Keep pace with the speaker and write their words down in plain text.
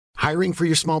Hiring for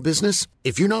your small business?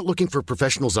 If you're not looking for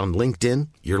professionals on LinkedIn,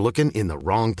 you're looking in the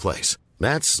wrong place.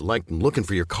 That's like looking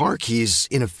for your car keys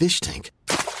in a fish tank.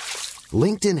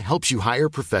 LinkedIn helps you hire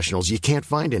professionals you can't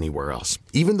find anywhere else,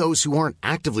 even those who aren't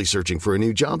actively searching for a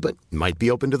new job but might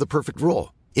be open to the perfect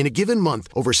role. In a given month,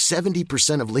 over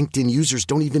 70% of LinkedIn users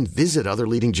don't even visit other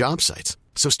leading job sites.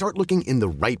 So start looking in the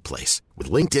right place.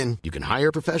 With LinkedIn, you can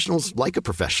hire professionals like a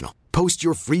professional. Post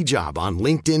your free job on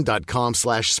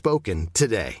linkedin.com/spoken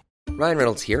today. Ryan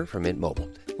Reynolds here from Mint Mobile.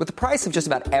 With the price of just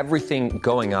about everything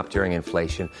going up during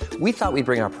inflation, we thought we'd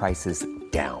bring our prices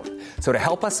down. So to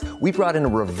help us, we brought in a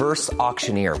reverse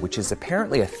auctioneer, which is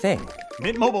apparently a thing.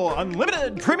 Mint Mobile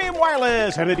Unlimited Premium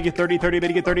Wireless. How to get 30, 30, bit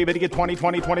to get 30, bit to get 20,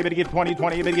 20, 20, bit to get 20,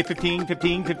 20, bit to get 15,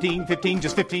 15, 15, 15,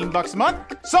 just $15 a month?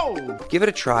 Sold! Give it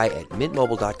a try at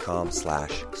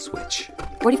mintmobile.com/switch.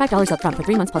 $45 up front for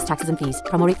 3 months plus taxes and fees.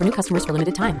 Promo rate for new customers for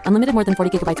limited time. Unlimited more than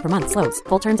 40 gigabytes per month. Slows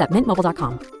full terms at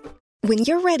mintmobile.com. When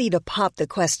you're ready to pop the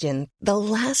question, the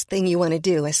last thing you want to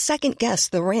do is second-guess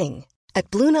the ring. At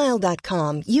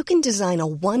BlueNile.com, you can design a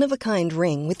one-of-a-kind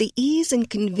ring with the ease and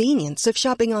convenience of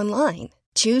shopping online.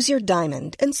 Choose your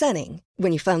diamond and setting.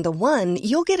 When you find the one,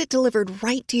 you'll get it delivered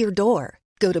right to your door.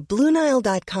 Go to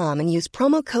BlueNile.com and use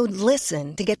promo code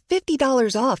LISTEN to get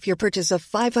 $50 off your purchase of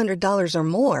 $500 or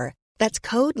more. That's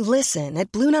code LISTEN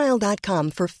at BlueNile.com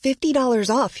for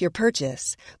 $50 off your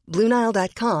purchase.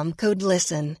 BlueNile.com, code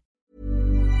LISTEN.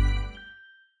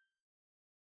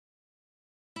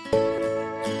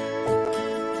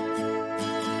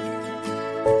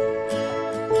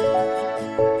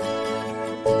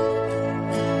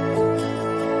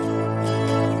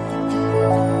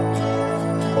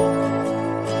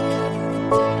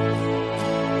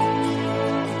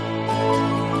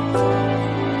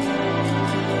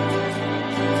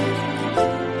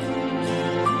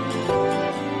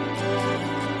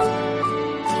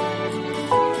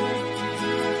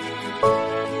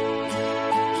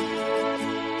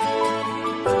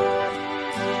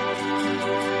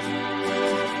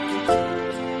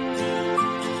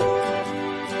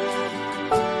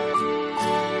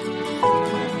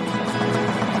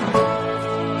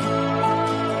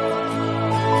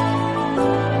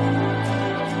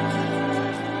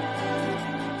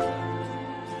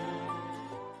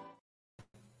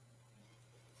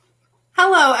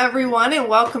 Hello, everyone, and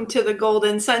welcome to the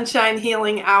Golden Sunshine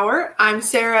Healing Hour. I'm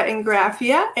Sarah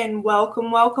Ingraffia, and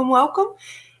welcome.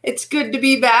 It's good to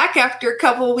be back after a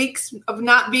couple weeks of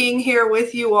not being here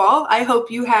with you all. I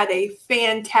hope you had a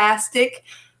fantastic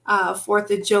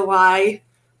 4th of July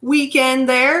weekend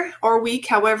there, or week,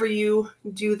 however you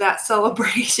do that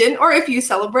celebration, or if you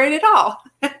celebrate at all.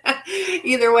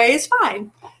 Either way is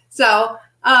fine. So,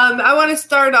 I want to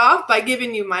start off by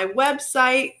giving you my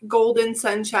website,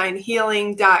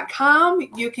 goldensunshinehealing.com.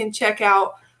 You can check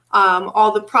out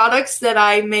all the products that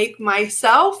I make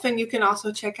myself, and you can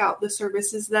also check out the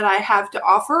services that I have to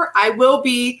offer. I know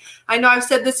I've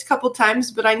said this a couple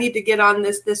times, but I need to get on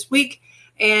this week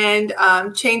and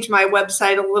change my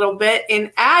website a little bit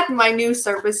and add my new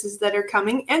services that are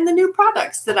coming and the new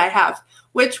products that I have,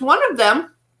 which one of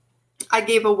them I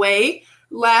gave away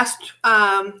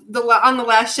on the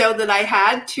last show that I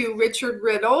had to Richard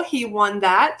Riddle. He won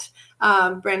that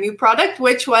brand new product,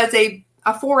 which was a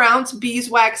 4-ounce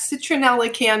beeswax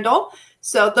citronella candle.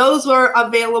 So those are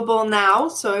available now.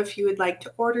 So if you would like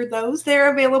to order those,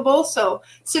 they're available. So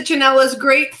citronella is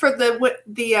great for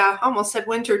the almost said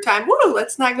winter time. Woo,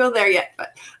 let's not go there yet.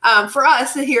 But for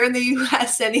us here in the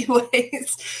U.S.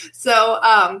 anyways. So,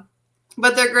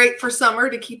 but they're great for summer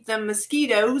to keep them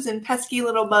mosquitoes and pesky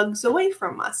little bugs away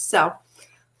from us. So,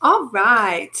 all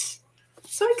right.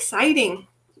 So exciting.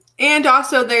 And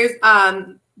also there's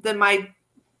my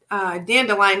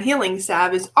dandelion healing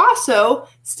salve is also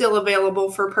still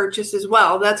available for purchase as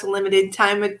well. That's a limited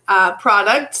time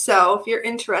product. So if you're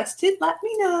interested, let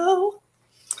me know.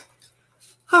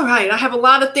 All right, I have a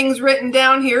lot of things written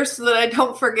down here so that I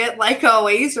don't forget, like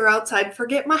always, or else I'd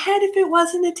forget my head if it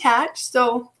wasn't attached.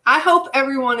 So I hope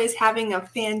everyone is having a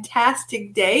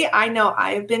fantastic day. I know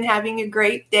I have been having a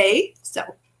great day. So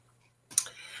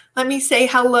let me say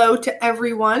hello to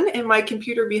everyone. And my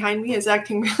computer behind me is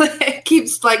acting really, it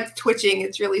keeps like twitching.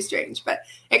 It's really strange, but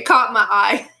it caught my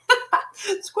eye.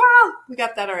 Squirrel. We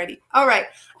got that already. All right.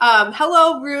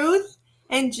 Hello, Ruth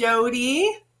and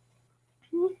Jody.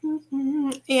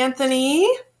 Anthony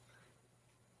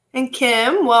and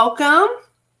Kim, welcome.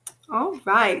 All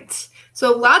right.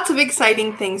 So lots of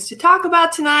exciting things to talk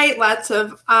about tonight.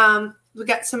 We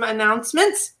got some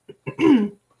announcements.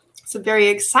 Some very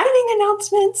exciting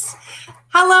announcements.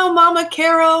 Hello, Mama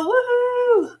Carol.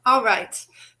 Woohoo! All right.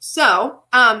 So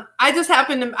I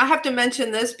have to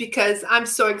mention this because I'm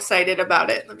so excited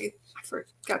about it. I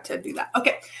forgot to do that.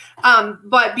 Okay.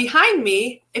 But behind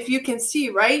me, if you can see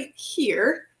right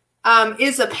here,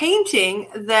 is a painting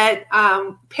that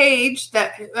Paige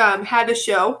that had a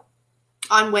show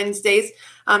on Wednesdays.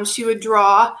 She would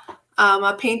draw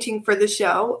a painting for the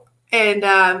show,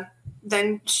 and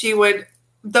then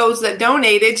those that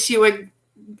donated, she would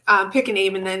pick a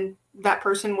name, and then that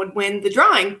person would win the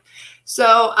drawing.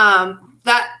 So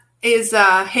that is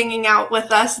hanging out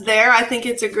with us there. I think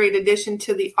it's a great addition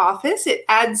to the office. It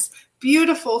adds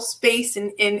beautiful space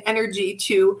and energy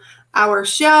to our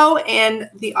show and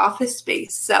the office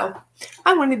space. So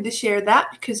I wanted to share that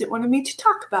because it wanted me to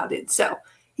talk about it. So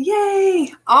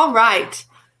yay. All right.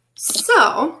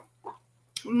 So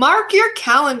mark your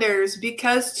calendars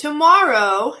because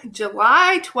tomorrow,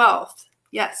 July 12th,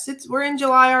 yes, we're in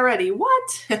July already.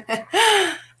 What?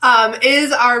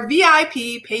 Is our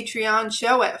VIP Patreon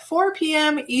show at 4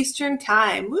 p.m. Eastern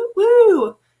Time. Woo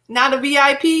woo. Not a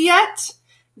VIP yet?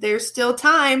 There's still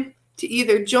time to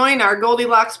either join our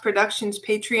Goldilocks Productions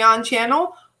Patreon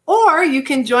channel, or you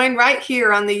can join right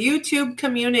here on the YouTube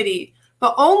community,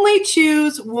 but only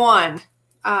choose one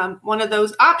of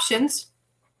those options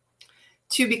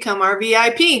to become our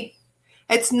VIP.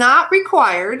 It's not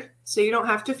required, so you don't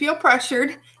have to feel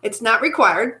pressured. It's not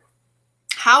required.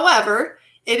 However,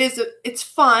 it's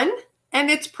fun,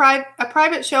 and it's a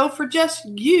private show for just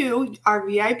you, our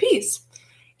VIPs.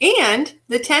 And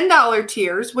the $10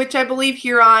 tiers, which I believe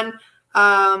here on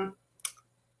YouTube,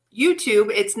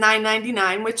 it's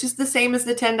 $9.99, which is the same as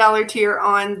the $10 tier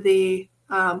on the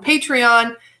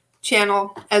Patreon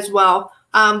channel as well.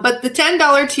 But the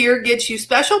 $10 tier gets you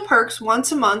special perks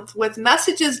once a month with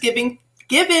messages given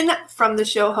from the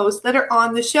show hosts that are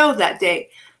on the show that day.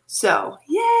 So,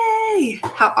 yay!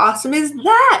 How awesome is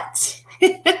that?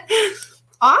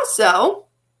 Also,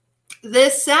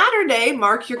 this Saturday,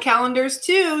 mark your calendars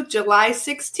too, July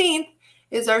 16th,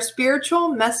 is our Spiritual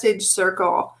Message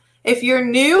Circle. If you're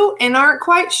new and aren't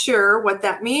quite sure what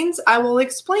that means, I will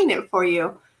explain it for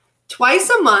you. Twice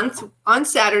a month on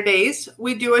Saturdays,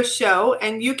 we do a show,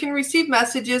 and you can receive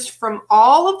messages from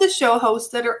all of the show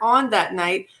hosts that are on that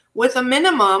night with a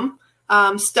minimum.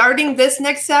 Starting this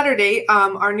next Saturday,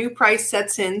 our new price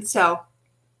sets in. So,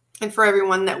 and for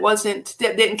everyone that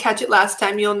didn't catch it last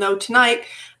time, you'll know tonight.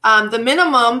 The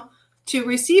minimum to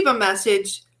receive a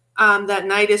message that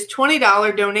night is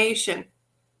 $20 donation.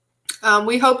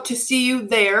 We hope to see you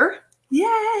there.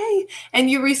 Yay! And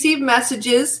you receive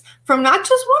messages from not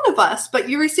just one of us, but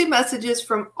you receive messages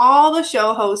from all the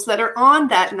show hosts that are on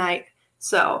that night.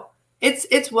 So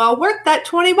it's well worth that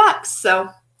 $20. So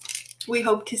we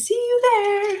hope to see you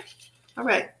there. All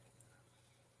right.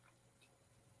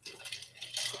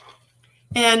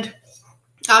 And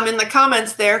in the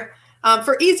comments there,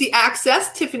 for easy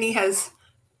access, Tiffany has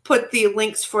put the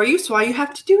links for you. So all you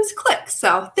have to do is click.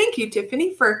 So thank you,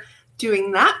 Tiffany, for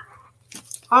doing that.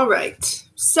 All right.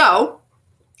 So,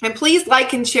 and please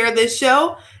like and share this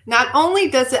show. Not only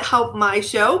does it help my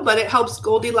show, but it helps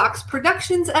Goldilocks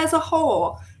Productions as a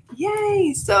whole.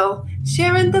 Yay. So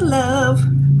sharing the love.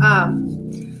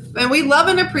 And we love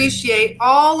and appreciate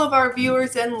all of our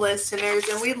viewers and listeners,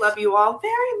 and we love you all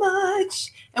very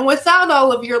much. And without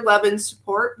all of your love and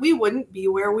support, we wouldn't be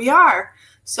where we are.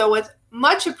 So with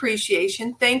much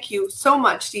appreciation, thank you so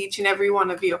much to each and every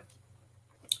one of you.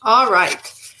 All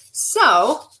right.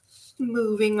 So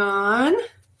moving on.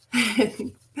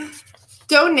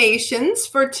 Donations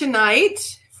for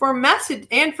tonight, for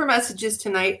messages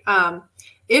tonight,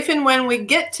 if and when we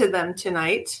get to them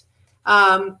tonight.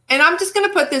 And I'm just going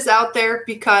to put this out there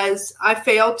because I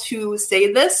failed to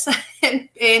say this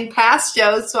in past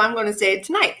shows, so I'm going to say it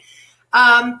tonight.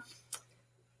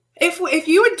 If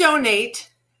you would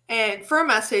donate and for a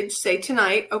message, say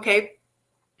tonight, okay,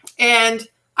 and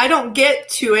I don't get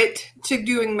to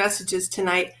doing messages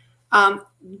tonight,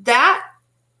 that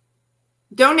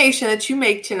donation that you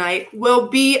make tonight will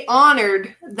be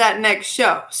honored that next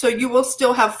show. So you will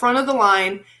still have front of the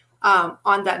line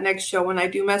on that next show when I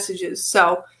do messages.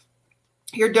 So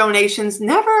your donations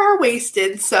never are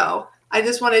wasted. So I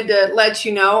just wanted to let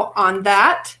you know on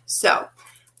that. So,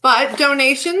 but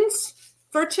donations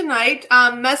for tonight,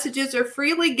 messages are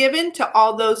freely given to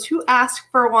all those who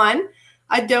ask for one.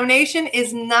 A donation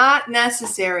is not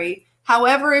necessary.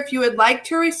 However, if you would like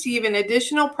to receive an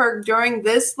additional perk during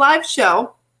this live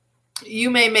show, you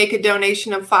may make a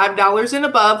donation of $5 and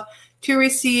above to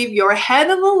receive your head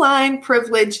of the line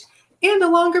privilege and a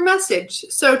longer message.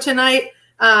 So tonight,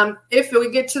 if we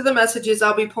get to the messages,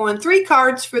 I'll be pulling 3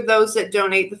 cards for those that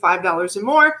donate the $5 and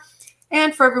more.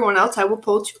 And for everyone else, I will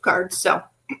pull 2 cards. So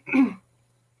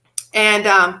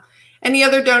And any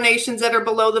other donations that are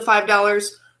below the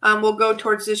 $5 will go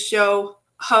towards this show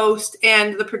host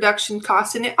and the production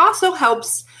costs. And it also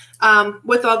helps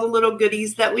with all the little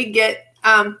goodies that we get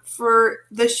for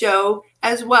the show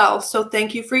as well. So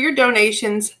thank you for your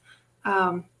donations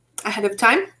ahead of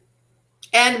time.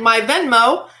 And my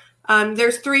Venmo,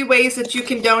 there's 3 ways that you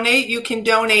can donate. You can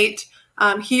donate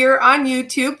here on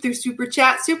YouTube through Super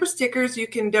Chat, Super Stickers. You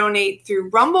can donate through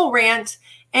Rumble Rant,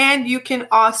 and you can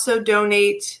also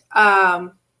donate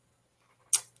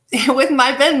with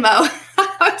my Venmo.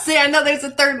 See, I know there's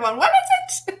a third one. What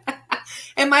is it?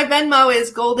 And my Venmo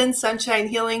is Golden Sunshine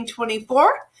Healing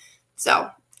 24. So,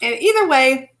 and either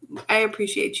way, I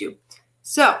appreciate you.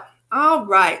 So, all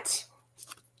right.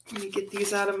 Let me get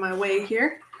these out of my way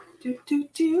here.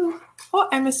 Oh,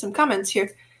 I missed some comments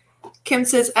here. Kim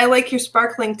says, I like your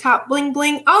sparkling top, bling,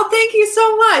 bling. Oh, thank you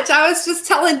so much. I was just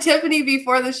telling Tiffany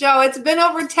before the show, it's been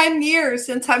over 10 years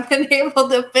since I've been able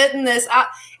to fit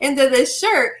into this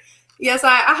shirt. Yes,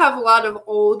 I have a lot of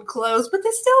old clothes, but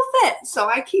they still fit, so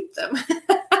I keep them.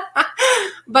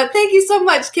 But thank you so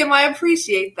much, Kim. I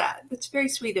appreciate that. That's very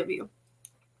sweet of you.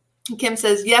 Kim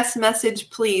says, yes, message,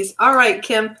 please. All right,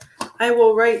 Kim, I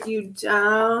will write you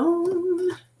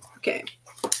down. Okay.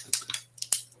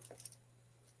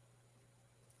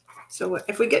 So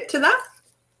if we get to that,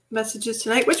 messages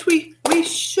tonight, which we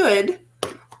should,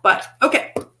 but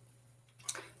okay.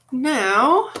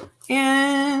 Now,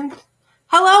 and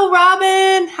hello,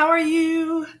 Robin. How are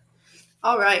you?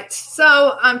 All right.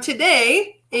 So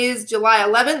today is July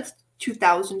 11th,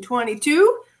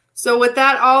 2022. So with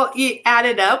that all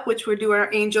added up, which we're doing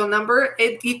our angel number,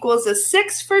 it equals a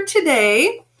 6 for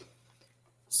today.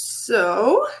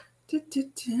 So,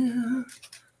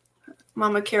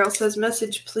 Mama Carol says,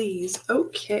 message, please.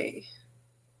 Okay.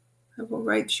 I will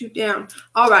write you down.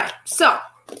 All right. So,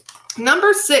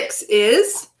 number 6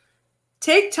 is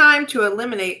take time to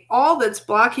eliminate all that's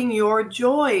blocking your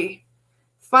joy.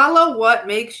 Follow what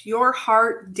makes your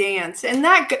heart dance. And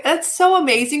that's so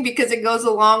amazing because it goes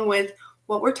along with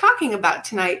what we're talking about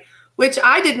tonight, which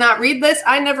I did not read this.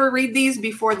 I never read these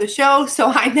before the show, so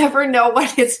I never know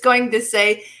what it's going to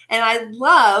say. And I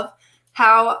love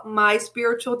how my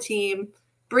spiritual team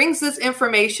brings this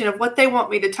information of what they want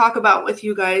me to talk about with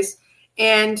you guys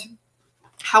and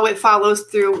how it follows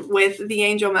through with the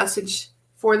angel message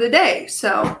for the day.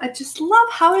 So I just love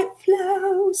how it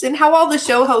flows and how all the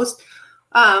show hosts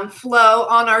flow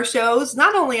on our shows,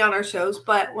 not only on our shows,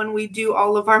 but when we do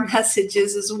all of our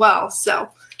messages as well. So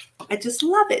I just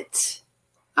love it.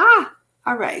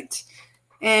 All right.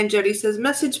 And Jody says,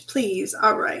 message, please.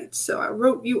 All right. So I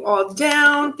wrote you all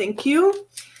down. Thank you.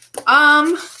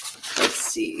 Let's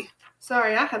see.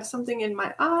 Sorry, I have something in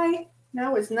my eye.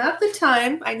 Now is not the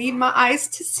time. I need my eyes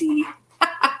to see.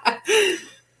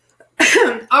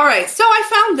 All right. So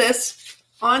I found this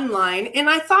online and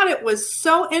I thought it was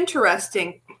so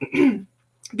interesting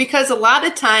because a lot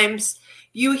of times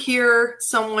you hear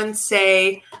someone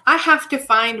say, I have to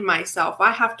find myself.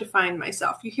 I have to find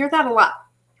myself. You hear that a lot.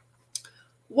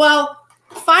 Well,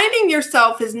 finding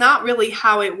yourself is not really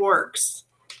how it works.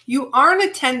 You aren't a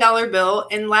 $10 bill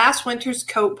in last winter's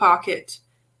coat pocket.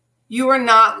 You are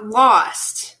not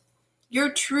lost.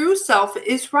 Your true self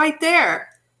is right there,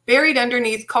 buried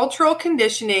underneath cultural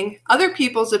conditioning, other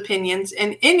people's opinions,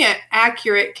 and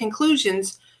inaccurate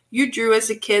conclusions you drew as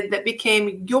a kid that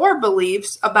became your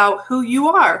beliefs about who you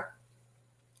are.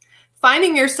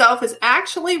 Finding yourself is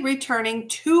actually returning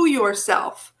to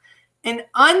yourself, an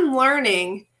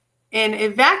unlearning, an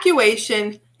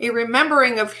evacuation, a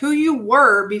remembering of who you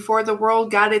were before the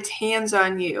world got its hands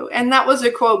on you. And that was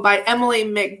a quote by Emily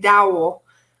McDowell.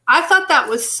 I thought that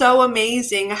was so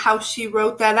amazing how she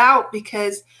wrote that out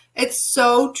because it's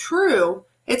so true.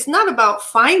 It's not about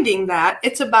finding that.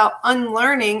 It's about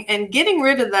unlearning and getting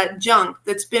rid of that junk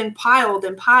that's been piled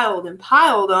and piled and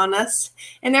piled on us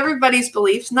and everybody's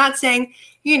beliefs. Not saying,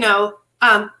 no,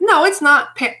 it's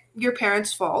not your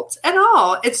parents' fault at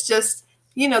all. It's just,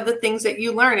 the things that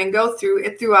you learn and go through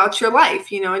it throughout your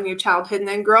life, in your childhood and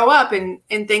then grow up and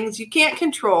things you can't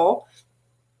control.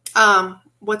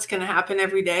 What's going to happen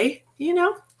every day,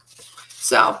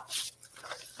 So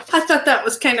I thought that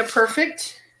was kind of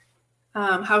perfect,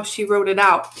 how she wrote it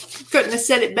out. Couldn't have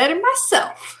said it better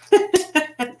myself.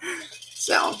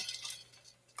 So,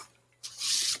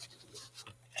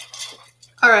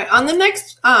 all right. On the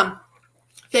next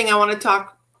thing I want to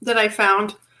talk that I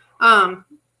found,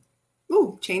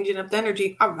 changing up the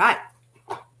energy. All right.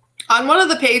 On one of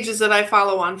the pages that I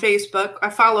follow on Facebook, I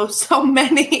follow so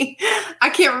many. I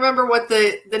can't remember what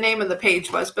the name of the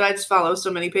page was, but I just follow so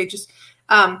many pages.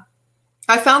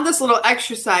 I found this little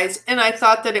exercise and I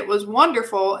thought that it was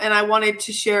wonderful and I wanted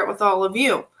to share it with all of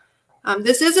you.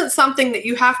 This isn't something that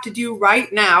you have to do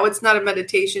right now. It's not a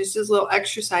meditation. It's just a little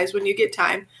exercise when you get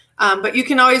time. But you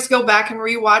can always go back and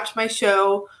rewatch my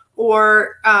show.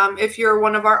 Or if you're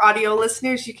one of our audio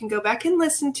listeners, you can go back and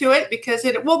listen to it because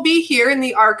it will be here in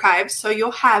the archives. So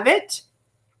you'll have it.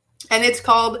 And it's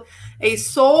called a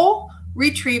soul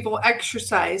retrieval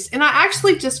exercise. And I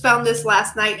actually just found this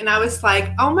last night and I was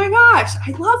like, oh my gosh,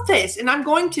 I love this. And I'm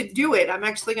going to do it. I'm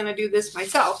actually going to do this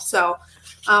myself. So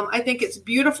I think it's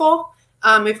beautiful.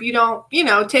 If you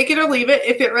don't, take it or leave it.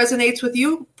 If it resonates with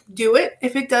you, do it.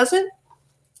 If it doesn't,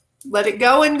 let it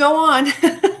go and go on.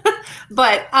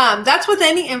 But that's with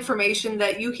any information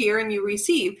that you hear and you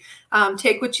receive.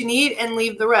 Take what you need and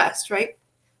leave the rest, right?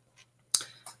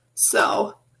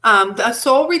 So the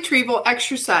soul retrieval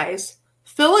exercise.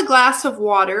 Fill a glass of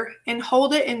water and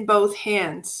hold it in both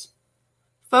hands.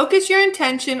 Focus your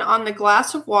intention on the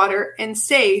glass of water and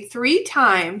say 3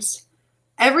 times,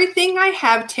 everything I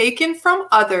have taken from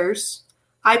others,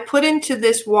 I put into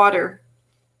this water.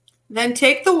 Then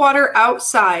take the water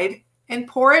outside and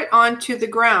pour it onto the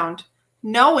ground,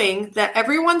 knowing that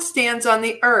everyone stands on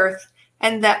the earth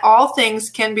and that all things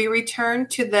can be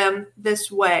returned to them this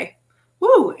way.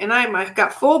 Woo, and I've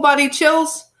got full body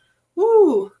chills.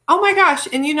 Woo, oh my gosh.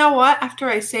 And you know what? After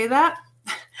I say that,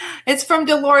 it's from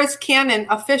Dolores Cannon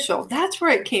Official. That's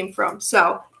where it came from.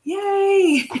 So,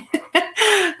 yay.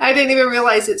 I didn't even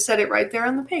realize it said it right there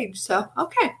on the page. So,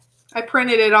 okay. I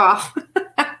printed it off.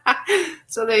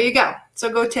 So there you go.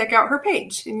 So go check out her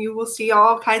page and you will see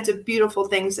all kinds of beautiful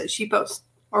things that she posts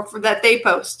or that they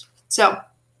post. So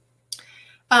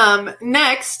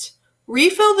next,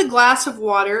 refill the glass of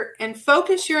water and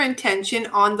focus your intention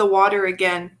on the water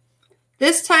again.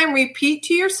 This time, repeat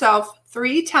to yourself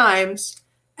 3 times,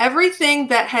 everything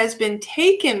that has been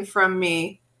taken from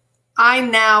me, I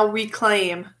now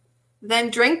reclaim.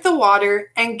 Then drink the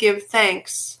water and give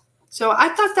thanks. So I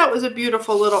thought that was a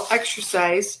beautiful little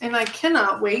exercise, and I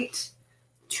cannot wait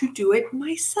to do it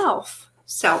myself.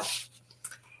 So,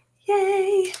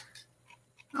 yay.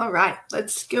 All right,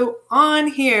 let's go on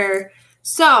here.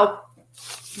 So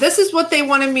this is what they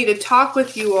wanted me to talk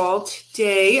with you all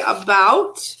today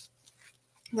about.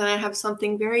 Then I have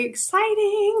something very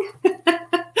exciting.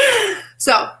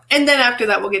 So, and then after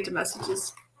that, we'll get to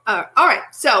messages. All right,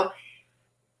 so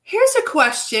here's a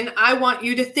question I want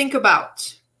you to think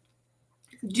about.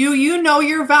 Do you know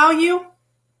your value?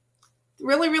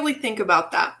 Really, really think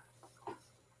about that.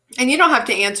 And you don't have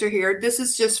to answer here. This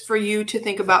is just for you to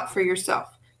think about for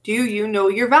yourself. Do you know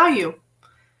your value?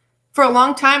 For a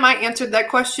long time, I answered that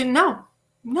question, no.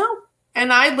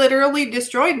 And I literally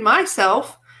destroyed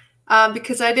myself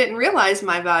because I didn't realize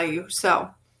my value.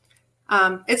 So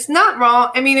it's not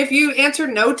wrong. I mean, if you answer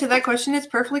no to that question, it's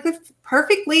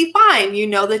perfectly fine. You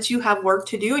know that you have work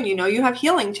to do and you know you have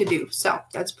healing to do. So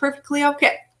that's perfectly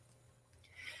okay.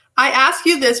 I ask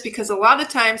you this because a lot of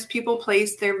times people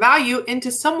place their value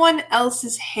into someone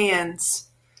else's hands.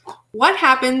 What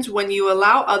happens when you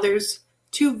allow others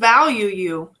to value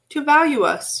you, to value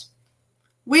us?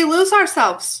 We lose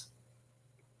ourselves.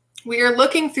 We are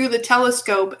looking through the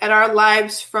telescope at our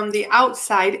lives from the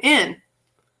outside in.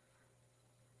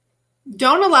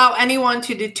 Don't allow anyone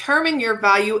to determine your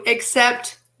value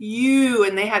except you.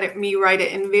 And they had me write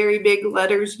it in very big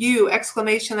letters, you,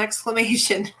 exclamation,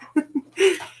 exclamation.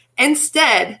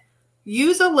 Instead,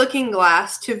 use a looking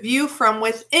glass to view from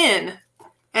within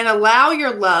and allow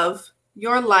your love,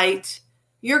 your light,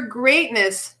 your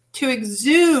greatness to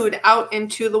exude out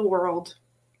into the world.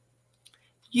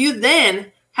 You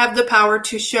then have the power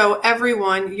to show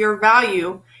everyone your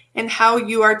value and how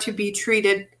you are to be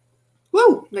treated.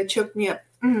 Woo, that choked me up.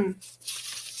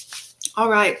 All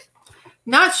right.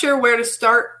 Not sure where to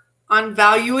start on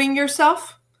valuing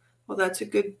yourself? Well, that's a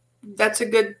good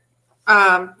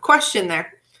question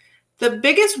there. The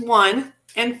biggest one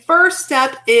and first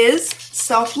step is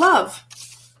self-love.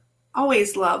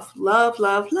 Always love, love,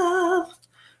 love, love.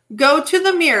 Go to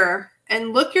the mirror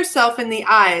and look yourself in the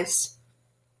eyes.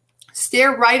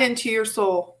 Stare right into your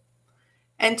soul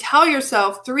and tell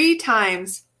yourself 3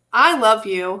 times, I love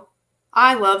you,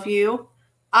 I love you,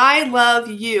 I love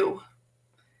you.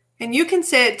 And you can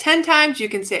say it 10 times, you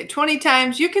can say it 20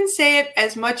 times, you can say it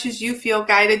as much as you feel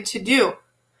guided to do.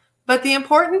 But the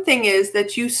important thing is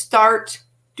that you start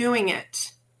doing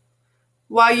it.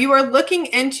 While you are looking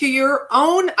into your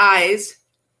own eyes,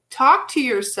 talk to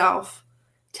yourself.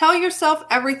 Tell yourself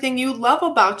everything you love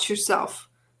about yourself.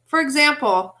 For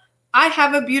example, I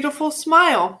have a beautiful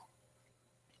smile.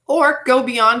 Or go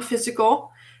beyond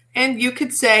physical and you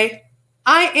could say,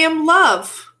 I am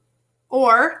love.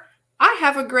 Or I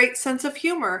have a great sense of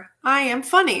humor. I am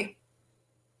funny.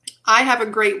 I have a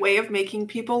great way of making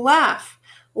people laugh.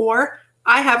 Or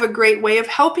I have a great way of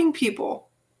helping people.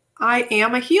 I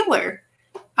am a healer.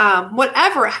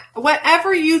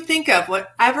 Whatever you think of,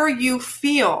 whatever you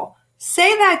feel,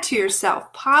 say that to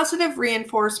yourself. Positive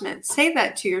reinforcement. Say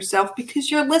that to yourself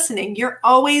because you're listening. You're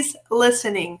always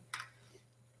listening,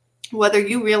 whether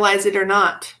you realize it or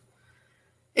not.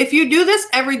 If you do this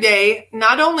every day,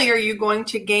 not only are you going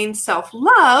to gain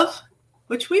self-love,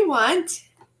 which we want,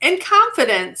 and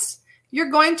confidence, you're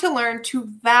going to learn to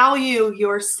value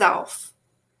yourself.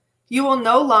 You will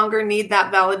no longer need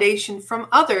that validation from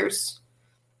others.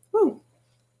 Woo.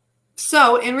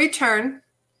 So in return,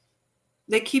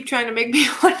 they keep trying to make me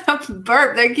want to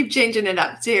burp. They keep changing it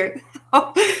up. See here.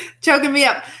 Choking me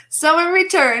up. So in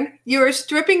return, you are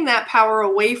stripping that power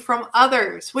away from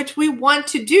others, which we want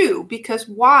to do because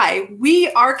why? We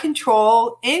are in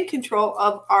control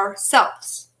of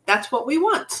ourselves. That's what we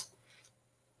want.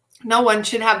 No one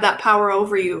should have that power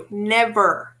over you.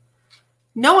 Never.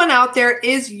 No one out there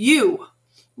is you.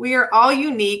 We are all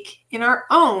unique in our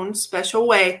own special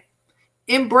way.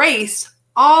 Embrace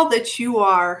all that you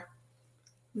are.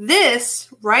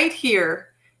 This right here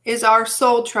is our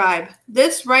soul tribe.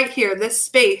 This right here, this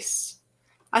space,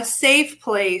 a safe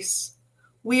place.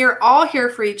 We are all here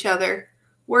for each other.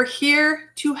 We're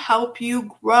here to help you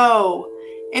grow.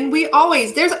 And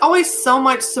there's always so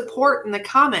much support in the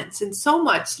comments and so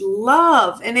much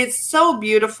love. And it's so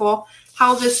beautiful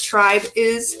how this tribe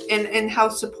is and how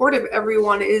supportive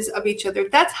everyone is of each other.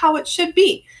 That's how it should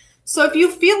be. So if you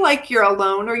feel like you're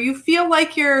alone or you feel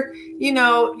like you're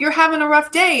having a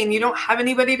rough day and you don't have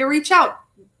anybody to reach out,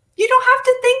 you don't have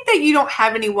to think that you don't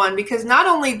have anyone, because not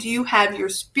only do you have your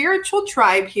spiritual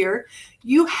tribe here,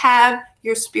 you have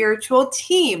your spiritual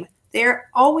team. They're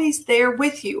always there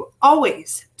with you.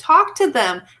 Always. Talk to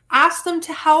them. Ask them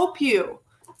to help you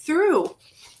through.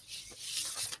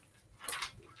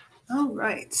 All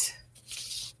right.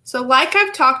 So like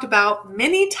I've talked about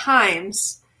many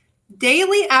times,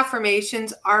 daily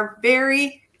affirmations are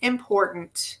very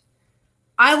important.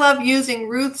 I love using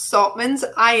Ruth Saltman's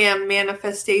I Am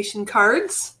Manifestation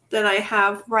cards that I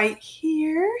have right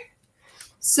here.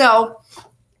 So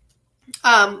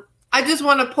I just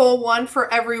want to pull one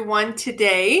for everyone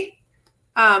today.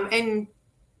 And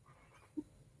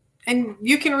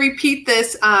you can repeat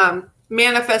this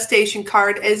manifestation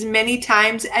card as many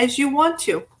times as you want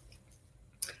to,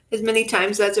 as many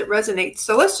times as it resonates.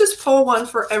 So let's just pull one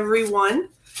for everyone.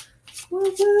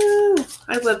 Woo-hoo.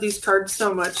 I love these cards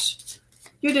so much.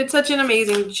 You did such an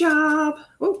amazing job.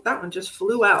 Oh, that one just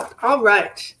flew out. All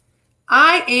right.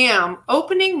 I am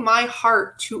opening my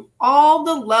heart to all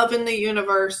the love in the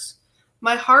universe.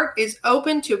 My heart is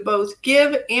open to both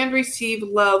give and receive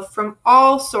love from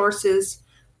all sources.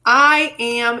 I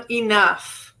am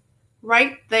enough.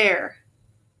 Right there.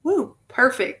 Woo,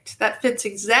 perfect. That fits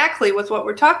exactly with what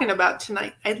we're talking about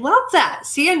tonight. I love that.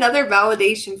 See, another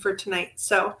validation for tonight.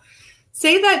 So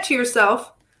say that to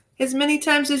yourself as many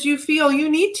times as you feel you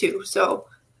need to. So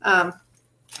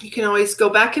you can always go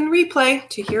back and replay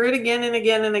to hear it again and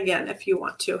again and again if you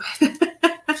want to.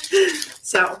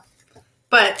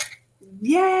 But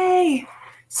yay.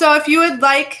 So if you would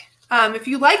like, if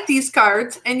you like these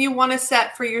cards and you want to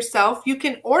set for yourself, you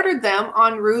can order them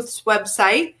on Ruth's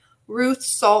website,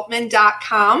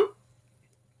 ruthsaltman.com.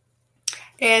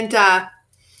 And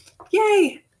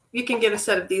yay. You can get a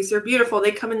set of these. They're beautiful.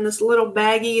 They come in this little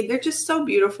baggie. They're just so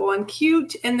beautiful and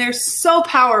cute, and they're so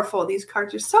powerful. These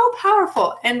cards are so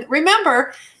powerful. And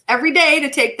remember, every day to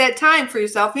take that time for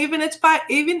yourself, even if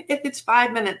it's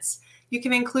 5 minutes. You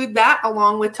can include that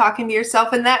along with talking to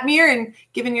yourself in that mirror and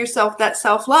giving yourself that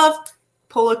self-love.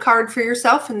 Pull a card for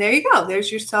yourself, and there you go.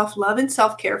 There's your self-love and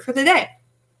self-care for the day.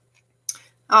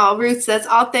 Oh, Ruth says,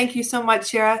 oh, thank you so much,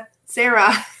 Sarah.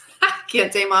 I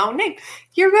can't say my own name.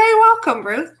 You're very welcome,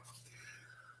 Ruth.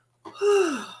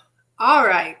 All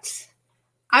right.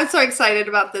 I'm so excited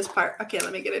about this part. Okay,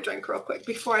 let me get a drink real quick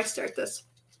before I start this.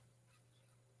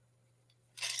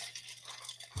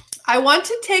 I want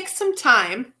to take some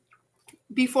time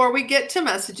before we get to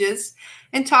messages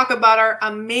and talk about our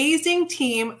amazing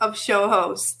team of show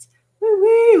hosts.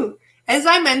 Woo-woo. As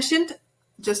I mentioned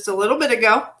just a little bit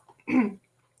ago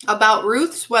about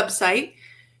Ruth's website,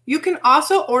 you can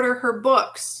also order her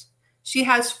books. She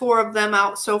has 4 of them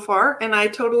out so far, and I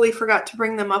totally forgot to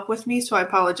bring them up with me, so I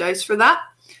apologize for that.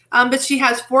 But she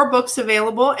has 4 books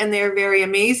available, and they're very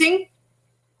amazing.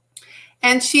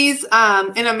 And she's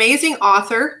an amazing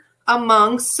author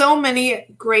among so many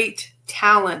great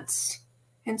talents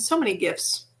and so many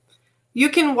gifts. You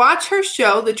can watch her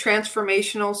show, The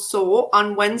Transformational Soul,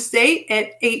 on Wednesday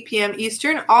at 8 p.m.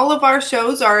 Eastern. All of our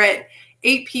shows are at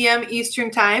 8 p.m. Eastern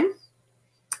time,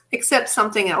 except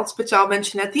something else, which I'll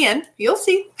mention at the end. You'll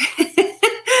see.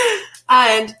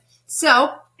 And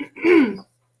so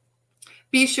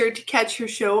be sure to catch her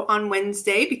show on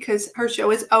Wednesday because her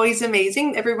show is always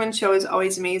amazing. Everyone's show is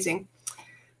always amazing.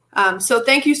 So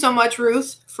thank you so much,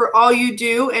 Ruth, for all you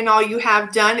do and all you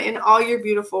have done and all your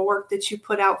beautiful work that you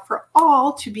put out for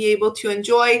all to be able to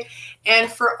enjoy, and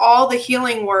for all the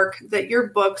healing work that your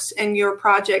books and your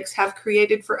projects have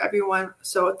created for everyone.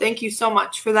 So thank you so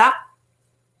much for that.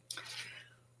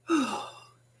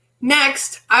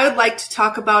 Next, I would like to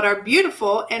talk about our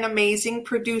beautiful and amazing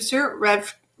producer,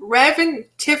 Reverend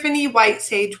Tiffany White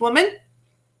Sage Woman.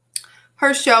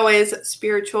 Her show is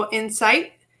Spiritual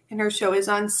Insight, and her show is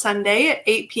on Sunday at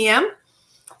 8 p.m.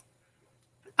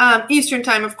 Eastern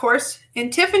time, of course.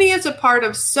 And Tiffany is a part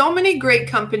of so many great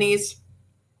companies,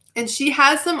 and she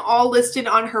has them all listed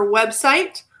on her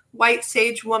website,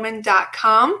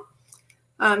 whitesagewoman.com.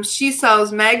 She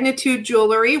sells Magnitude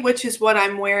jewelry, which is what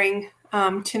I'm wearing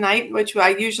tonight, which I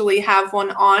usually have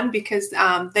one on because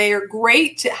they are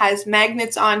great. It has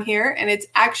magnets on here, and it's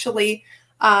actually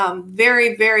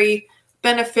very, very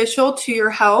beneficial to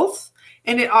your health.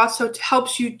 And it also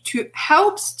helps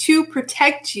to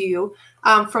protect you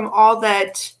from all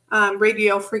that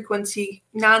radio frequency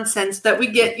nonsense that we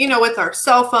get, with our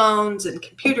cell phones and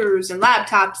computers and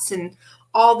laptops and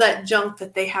all that junk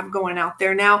that they have going out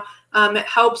there now. It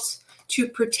helps to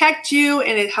protect you,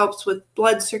 and it helps with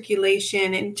blood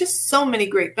circulation and just so many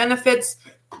great benefits.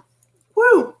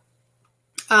 Woo!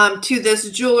 To this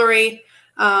jewelry.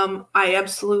 I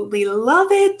absolutely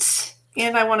love it,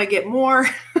 and I want to get more.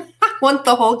 I want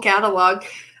the whole catalog.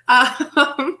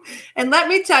 And let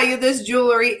me tell you, this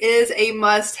jewelry is a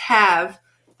must-have.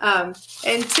 And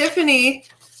Tiffany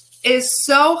is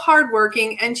so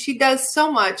hardworking, and she does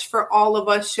so much for all of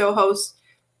us show hosts.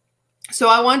 So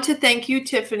I want to thank you,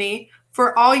 Tiffany,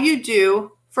 for all you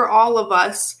do for all of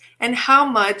us and how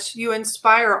much you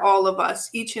inspire all of us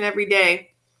each and every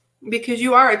day, because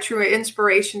you are a true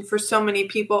inspiration for so many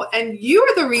people. And you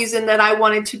are the reason that I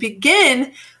wanted to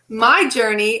begin my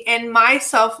journey and my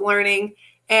self-learning.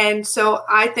 And so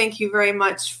I thank you very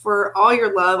much for all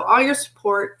your love, all your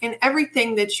support, and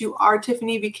everything that you are,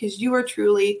 Tiffany, because you are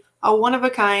truly a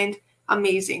one-of-a-kind,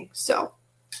 amazing. So,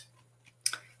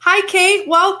 hi, Kate.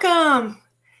 Welcome.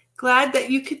 Glad that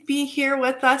you could be here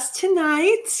with us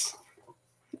tonight.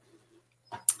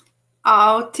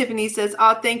 Oh, Tiffany says,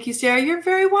 oh, thank you, Sarah. You're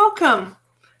very welcome.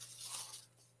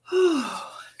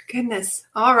 Oh, goodness.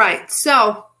 All right.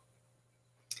 So,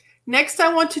 next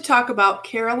I want to talk about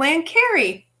Carol Ann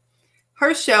Carey.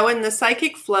 Her show in the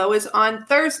Psychic Flow is on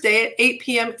Thursday at 8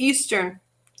 p.m. Eastern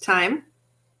time.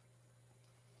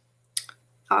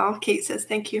 Oh, Kate says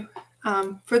thank you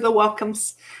for the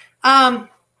welcomes.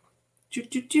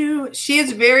 She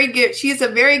is very good. She is a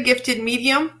very gifted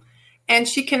medium, and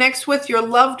she connects with your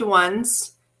loved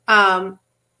ones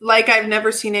like I've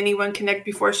never seen anyone connect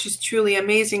before. She's truly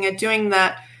amazing at doing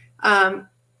that.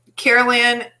 Carol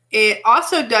Ann, it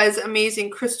also does amazing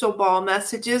crystal ball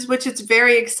messages, which it's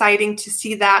very exciting to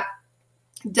see that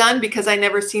done because I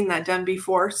never seen that done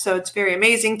before. So it's very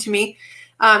amazing to me.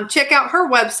 Check out her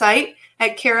website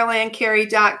at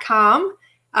carolancarey.com.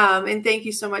 And thank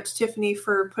you so much, Tiffany,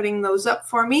 for putting those up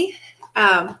for me.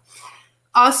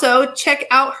 Also, check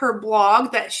out her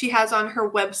blog that she has on her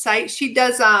website. She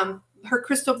does her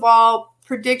crystal ball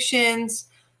predictions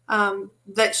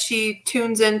that she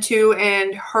tunes into,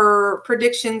 and her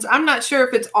predictions. I'm not sure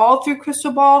if it's all through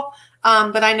crystal ball,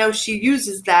 but I know she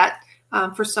uses that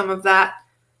for some of that.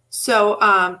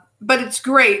 So, but it's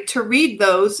great to read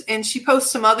those, and she posts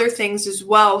some other things as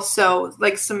well. So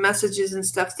like some messages and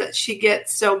stuff that she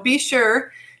gets. So be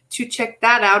sure to check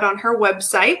that out on her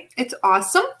website. It's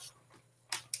awesome.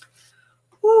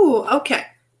 Ooh, okay.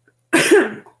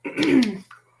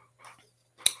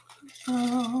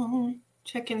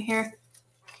 Check in here.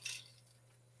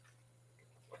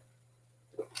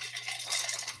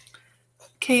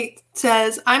 Kate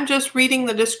says, I'm just reading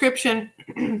the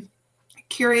description.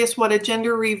 Curious what a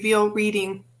gender reveal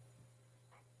reading.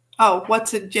 Oh,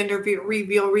 what's a gender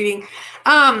reveal reading?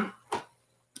 A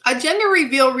gender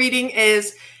reveal reading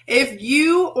is if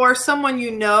you or someone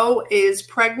you know is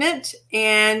pregnant,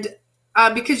 and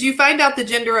because you find out the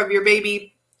gender of your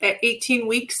baby at 18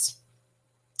 weeks.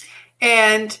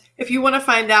 And if you want to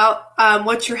find out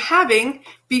what you're having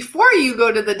before you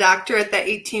go to the doctor at that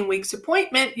 18 weeks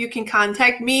appointment, you can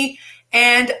contact me,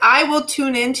 and I will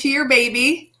tune into your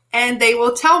baby, and they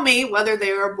will tell me whether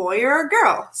they're a boy or a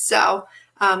girl. So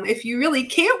If you really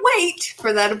can't wait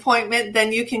for that appointment,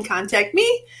 then you can contact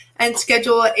me and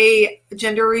schedule a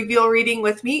gender reveal reading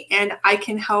with me, and I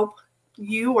can help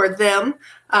you or them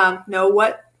know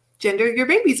what gender your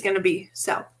baby's going to be.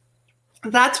 So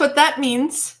that's what that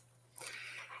means.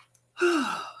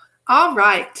 All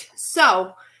right.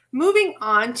 So moving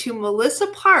on to Melissa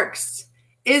Parks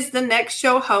is the next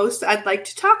show host I'd like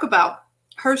to talk about.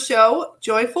 Her show,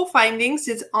 Joyful Findings,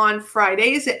 is on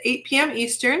Fridays at 8 p.m.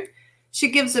 Eastern. She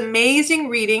gives amazing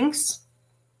readings,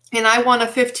 and I won a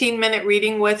 15-minute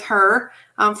reading with her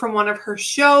from one of her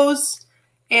shows,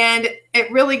 and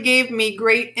it really gave me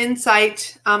great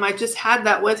insight. I just had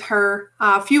that with her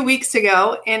a few weeks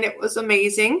ago, and it was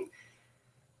amazing.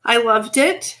 I loved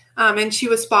it, and she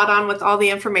was spot on with all the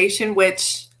information,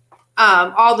 which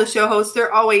all the show hosts,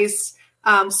 they're always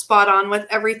spot on with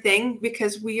everything,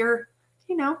 because we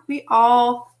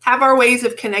all have our ways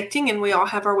of connecting, and we all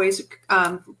have our ways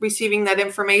of receiving that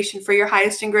information for your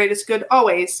highest and greatest good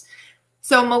always.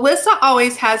 So Melissa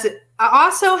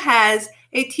also has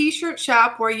a t-shirt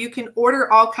shop where you can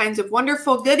order all kinds of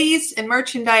wonderful goodies and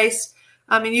merchandise,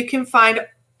 and you can find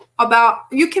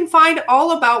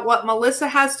all about what Melissa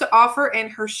has to offer in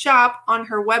her shop on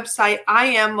her website,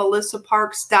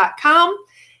 IamMelissaParks.com.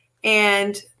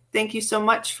 And thank you so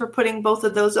much for putting both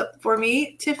of those up for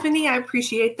me, Tiffany. I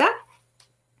appreciate that.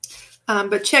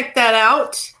 But check that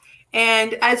out.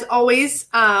 And as always,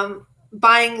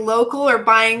 buying local or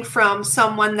buying from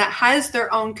someone that has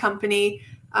their own company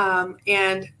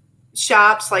and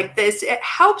shops like this, it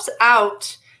helps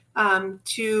out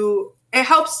it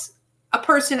helps a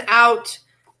person out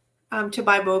to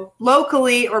buy both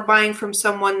locally or buying from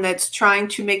someone that's trying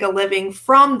to make a living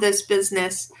from this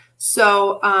business.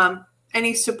 So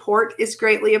any support is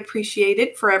greatly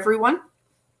appreciated for everyone.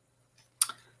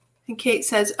 And Kate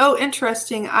says, oh,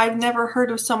 interesting. I've never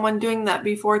heard of someone doing that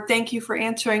before. Thank you for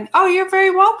answering. Oh, you're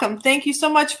very welcome. Thank you so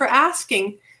much for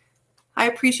asking. I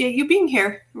appreciate you being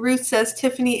here. Ruth says,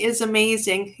 Tiffany is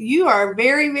amazing. You are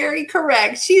very, very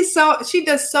correct. She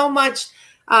does so much.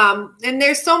 And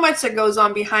there's so much that goes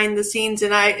on behind the scenes.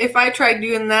 And if I tried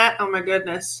doing that, oh my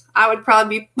goodness, I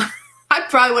probably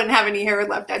wouldn't have any hair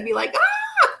left. I'd be like, ah!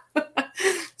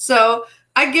 So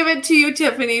I give it to you,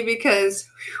 Tiffany, because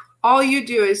all you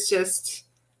do is just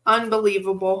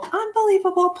unbelievable.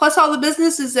 Plus all the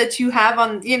businesses that you have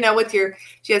on, she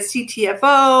has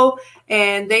CTFO,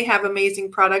 and they have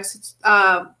amazing products.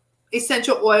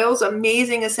 Essential oils,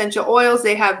 amazing essential oils.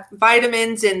 They have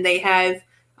vitamins, and they have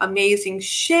amazing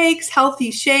shakes,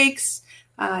 healthy shakes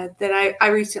that I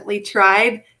recently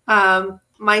tried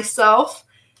myself.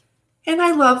 And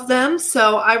I love them,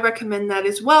 so I recommend that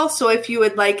as well. So if you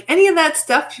would like any of that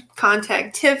stuff,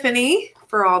 contact Tiffany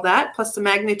for all that, plus the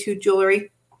Magnitude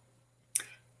jewelry.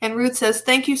 And Ruth says,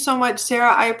 thank you so much,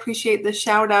 Sarah. I appreciate the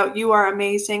shout out. You are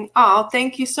amazing. Oh,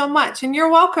 thank you so much. And you're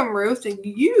welcome, Ruth. And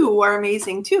you are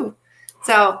amazing too.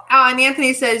 So, and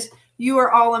Anthony says, you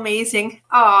are all amazing.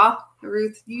 Aw,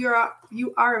 Ruth, you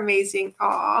are amazing.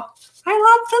 Aw,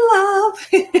 I love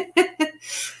the love.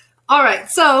 All right.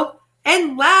 So,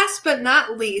 and last but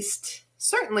not least,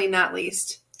 certainly not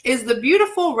least, is the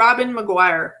beautiful Robin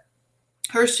McGuire.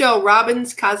 Her show,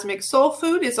 Robin's Cosmic Soul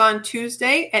Food, is on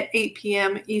Tuesday at 8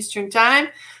 p.m. Eastern Time.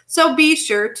 So be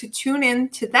sure to tune in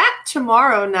to that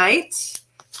tomorrow night.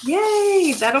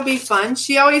 Yay, that'll be fun.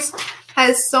 She always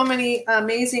has so many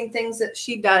amazing things that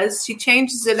she does. She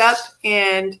changes it up,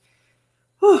 and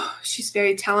she's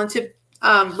very talented.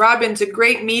 Robin's a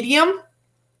great medium.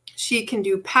 She can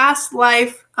do past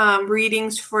life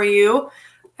readings for you,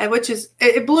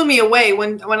 it blew me away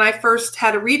when I first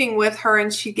had a reading with her,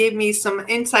 and she gave me some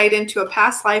insight into a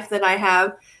past life that I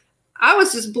have. I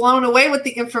was just blown away with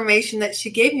the information that she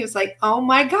gave me. It was like, oh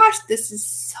my gosh, this is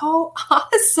so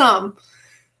awesome.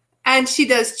 And she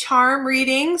does charm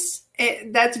readings.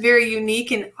 That's very unique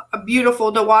and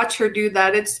beautiful to watch her do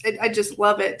that. I just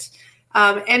love it.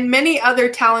 And many other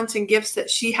talents and gifts that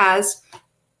she has.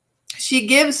 She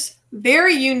gives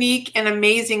very unique and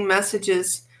amazing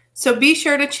messages. So be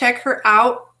sure to check her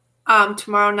out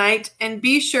tomorrow night, and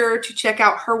be sure to check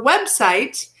out her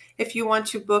website if you want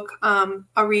to book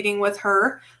a reading with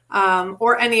her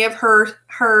or any of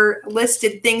her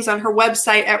listed things on her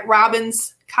website at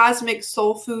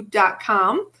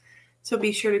robinscosmicsoulfood.com. So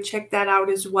be sure to check that out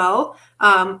as well.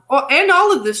 And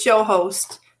all of the show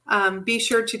hosts, be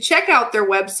sure to check out their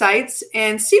websites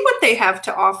and see what they have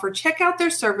to offer. Check out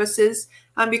their services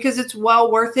because it's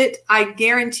well worth it. I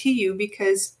guarantee you,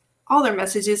 because all their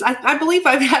messages. I believe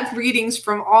I've had readings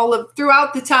from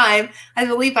throughout the time. I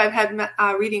believe I've had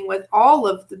reading with all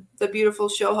of the beautiful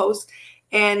show hosts,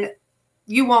 and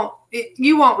you won't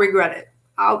regret it.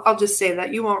 I'll just say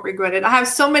that you won't regret it. I have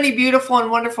so many beautiful and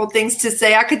wonderful things to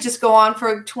say. I could just go on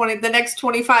for the next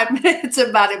 25 minutes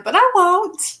about it, but I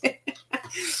won't.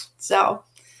 So,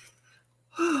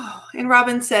 and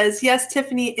Robin says, yes,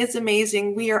 Tiffany is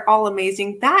amazing. We are all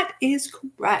amazing. That is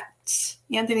correct.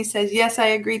 Anthony says, yes, I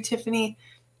agree, Tiffany.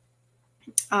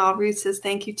 Ruth says,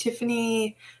 thank you,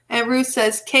 Tiffany. And Ruth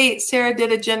says, Kate, Sarah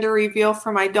did a gender reveal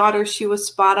for my daughter. She was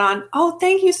spot on. Oh,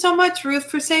 thank you so much, Ruth,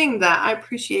 for saying that. I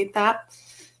appreciate that.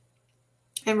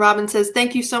 And Robin says,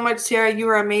 thank you so much, Sarah. You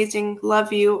are amazing.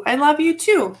 Love you. I love you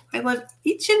too. I love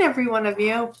each and every one of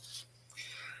you.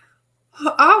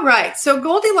 All right. So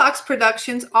Goldilocks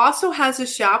Productions also has a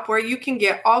shop where you can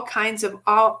get all kinds of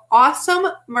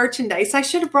awesome merchandise. I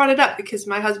should have brought it up because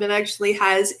my husband actually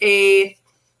has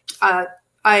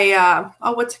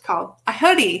what's it called? A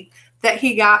hoodie that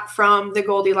he got from the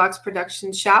Goldilocks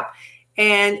Productions shop.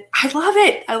 And I love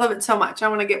it. I love it so much. I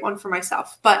want to get one for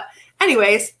myself. But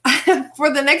anyways,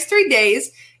 for the next 3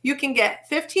 days, you can get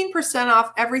 15%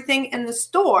 off everything in the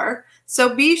store.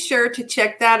 So be sure to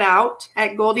check that out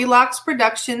at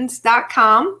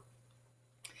GoldilocksProductions.com.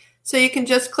 So you can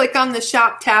just click on the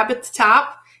shop tab at the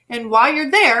top. And while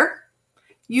you're there,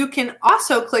 you can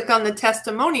also click on the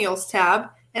testimonials tab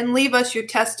and leave us your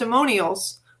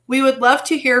testimonials. We would love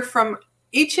to hear from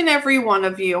each and every one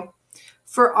of you.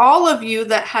 For all of you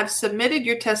that have submitted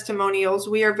your testimonials,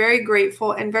 we are very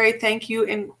grateful and very thank you.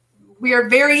 And we are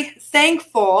very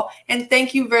thankful and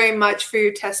thank you very much for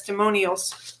your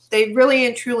testimonials. They really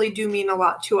and truly do mean a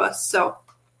lot to us. So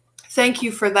thank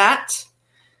you for that.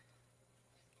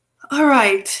 All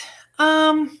right.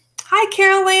 Hi,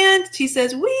 Carol Ann. She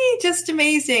says, wee, just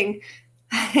amazing.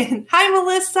 Hi,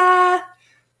 Melissa.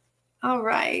 All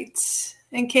right.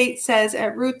 And Kate says,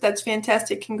 Ruth, that's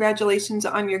fantastic. Congratulations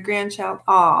on your grandchild.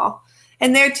 Aw.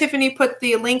 And there, Tiffany put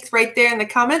the link right there in the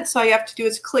comments. So all you have to do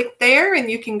is click there and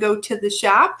you can go to the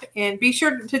shop. And be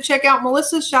sure to check out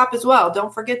Melissa's shop as well.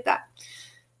 Don't forget that.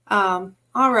 All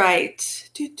right.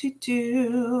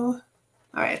 All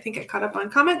right. I think I caught up on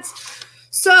comments.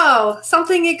 So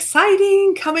something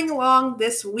exciting coming along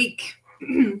this week.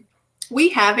 We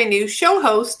have a new show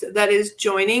host that is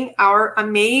joining our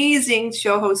amazing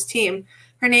show host team.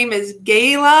 Her name is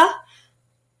Gayla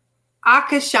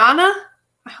Akashana.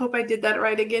 I hope I did that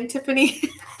right again, Tiffany.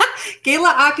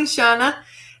 Gayla Akashana.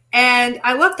 And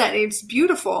I love that name. It's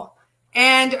beautiful.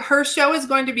 And her show is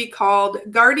going to be called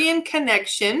Guardian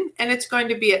Connection. And it's going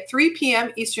to be at 3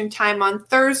 p.m. Eastern Time on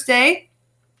Thursday.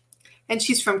 And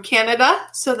she's from Canada.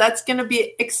 So that's going to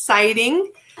be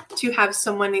exciting to have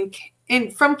someone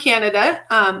from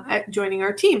Canada joining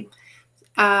our team.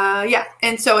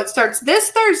 And so it starts this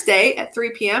Thursday at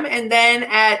 3 p.m. And then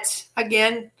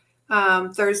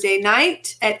Thursday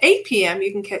night at 8 p.m.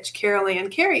 you can catch Carol Ann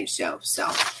Carey's show.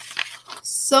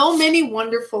 So many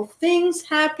wonderful things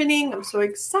happening. I'm so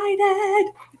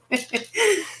excited.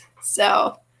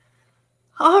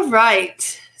 All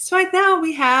right. So right now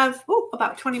we have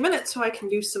about 20 minutes so I can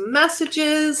do some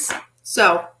messages.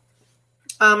 So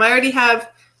I already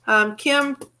have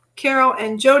Kim, Carol,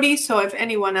 and Jody. So if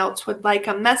anyone else would like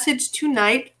a message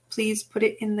tonight, please put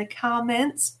it in the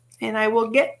comments and I will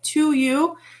get to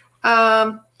you.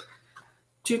 I'm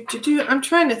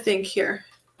trying to think here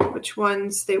which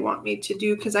ones they want me to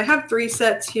do because I have 3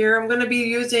 sets here. I'm going to be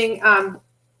using,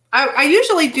 I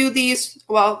usually do these,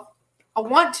 I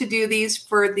want to do these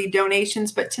for the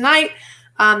donations, but tonight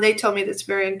they told me that's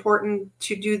very important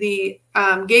to do the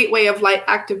Gateway of Light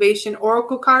Activation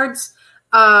Oracle cards.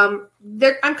 I'm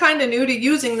kind of new to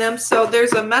using them, so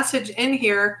there's a message in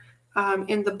here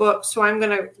in the book. So I'm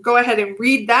going to go ahead and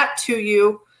read that to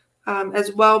you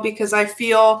as well because I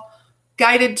feel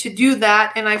guided to do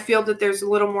that, and I feel that there's a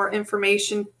little more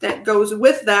information that goes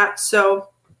with that. So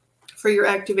for your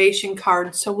activation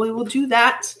card, so we will do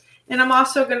that. And I'm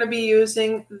also going to be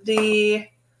using the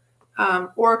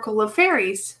Oracle of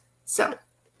Fairies. So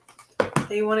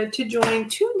they wanted to join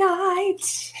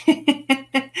tonight.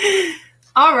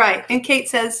 All right. And Kate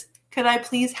says, could I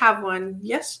please have one?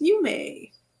 Yes, you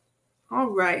may. All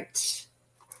right.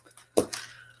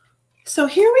 So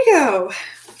here we go.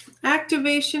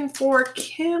 Activation for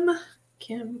Kim.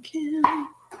 Kim.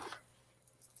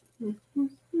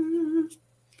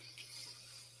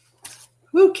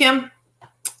 Ooh, Kim.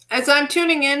 As I'm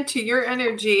tuning into your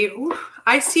energy,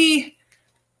 I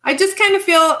just kind of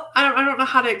feel, I don't know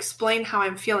how to explain how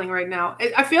I'm feeling right now.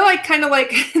 I feel like kind of like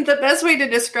the best way to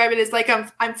describe it is like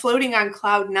I'm floating on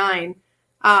cloud 9.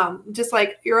 Just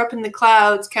like you're up in the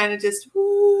clouds, kind of just,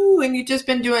 and you've just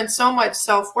been doing so much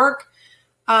self-work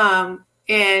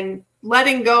and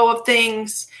letting go of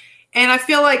things. And I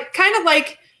feel like kind of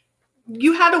like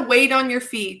you had a weight on your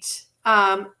feet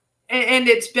and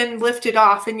it's been lifted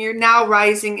off, and you're now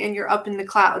rising and you're up in the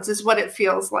clouds is what it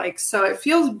feels like. So it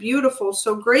feels beautiful.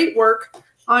 So great work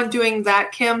on doing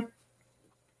that, Kim.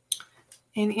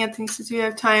 And Anthony says, "Do you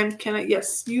have time? Can I?"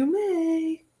 Yes, you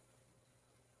may.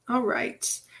 All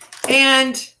right.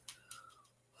 And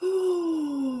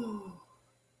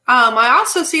I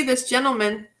also see this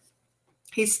gentleman.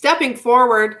 He's stepping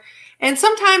forward, and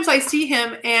sometimes I see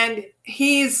him and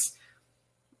he's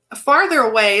farther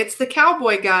away. It's the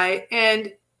cowboy guy,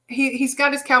 and he's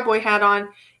got his cowboy hat on,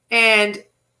 and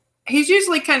he's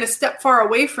usually kind of step far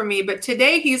away from me, but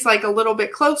today he's like a little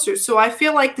bit closer. So I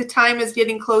feel like the time is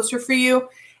getting closer for you,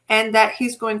 and that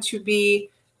he's going to be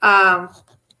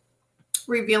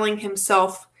revealing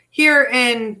himself here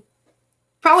in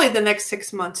probably the next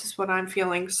 6 months is what I'm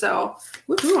feeling. So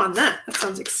woohoo on that. That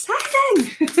sounds exciting.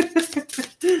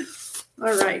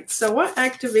 All right. So what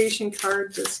activation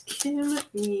card does Kim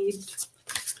need?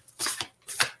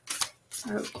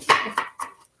 Okay.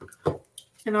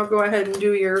 And I'll go ahead and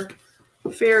do your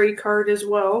fairy card as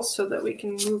well so that we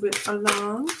can move it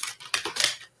along.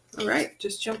 All right.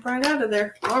 Just jump right out of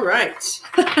there. All right.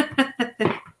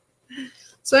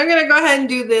 So I'm going to go ahead and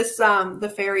do this,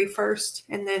 the fairy first,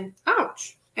 and then,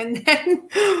 ouch, and then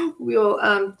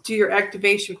we'll do your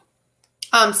activation.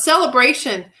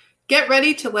 Celebration. Get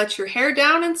ready to let your hair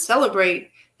down and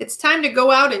celebrate. It's time to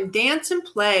go out and dance and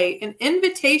play. An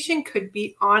invitation could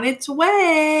be on its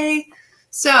way.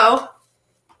 So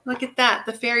look at that.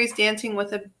 The fairy's dancing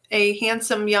with a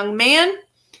handsome young man.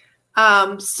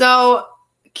 So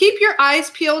keep your eyes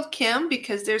peeled, Kim,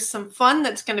 because there's some fun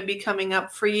that's going to be coming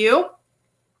up for you.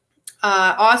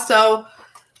 Also,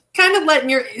 kind of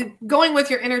going with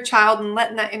your inner child and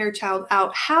letting that inner child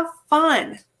out. Have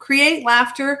fun. Create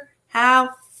laughter. Have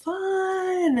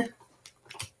fun.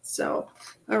 So,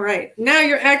 all right. Now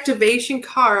your activation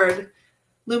card.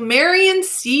 Lumerian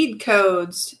seed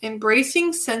codes.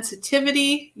 Embracing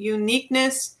sensitivity,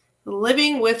 uniqueness,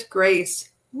 living with grace.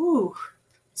 Ooh.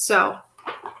 So,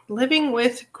 living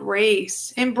with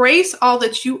grace. Embrace all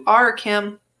that you are,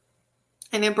 Kim.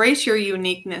 And embrace your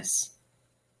uniqueness.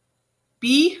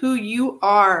 Be who you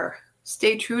are.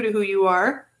 Stay true to who you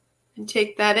are. And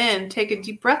take that in. Take a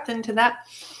deep breath into that.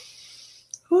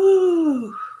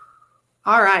 Woo.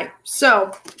 All right.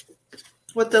 So,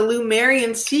 with the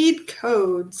Lumerian seed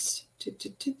codes,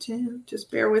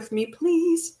 just bear with me,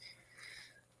 please.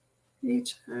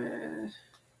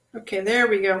 Okay, there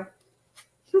we go.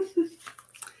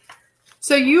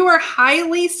 So, you are a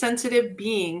highly sensitive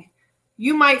being.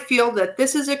 You might feel that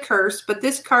this is a curse, but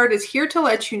this card is here to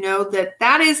let you know that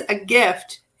that is a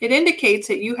gift. It indicates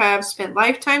that you have spent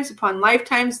lifetimes upon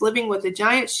lifetimes living with a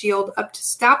giant shield up to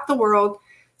stop the world,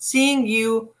 seeing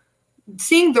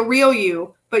the real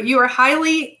you. But you are a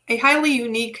highly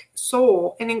unique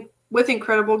soul and with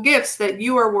incredible gifts that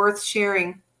are worth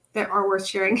sharing.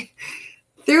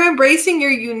 Through embracing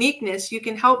your uniqueness, you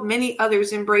can help many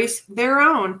others embrace their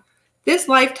own. This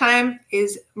lifetime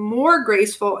is more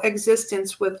graceful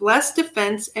existence with less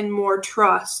defense and more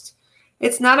trust.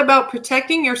 It's not about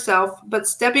protecting yourself, but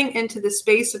stepping into the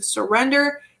space of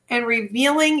surrender and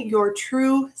revealing your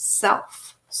true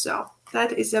self. So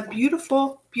that is a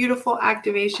beautiful, beautiful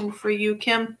activation for you,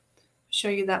 Kim. I'll show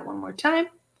you that one more time.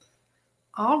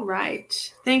 All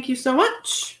right. Thank you so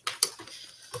much.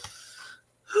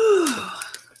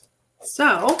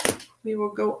 So we will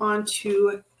go on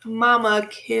to Mama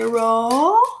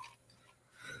Carol.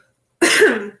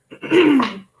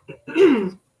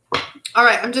 All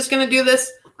right, I'm just going to do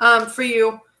this for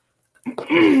you,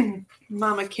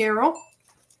 Mama Carol.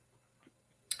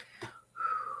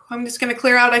 I'm just going to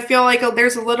clear out. I feel like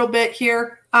there's a little bit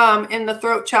here in the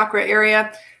throat chakra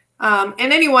area. And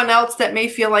anyone else that may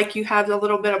feel like you have a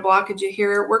little bit of blockage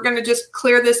here, we're going to just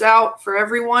clear this out for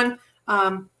everyone,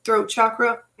 throat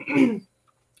chakra.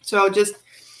 So just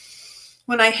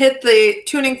when I hit the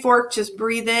tuning fork, just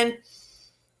breathe in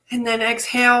and then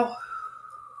exhale.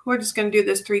 We're just going to do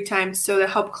this 3 times so to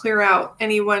help clear out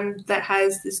anyone that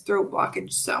has this throat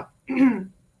blockage. So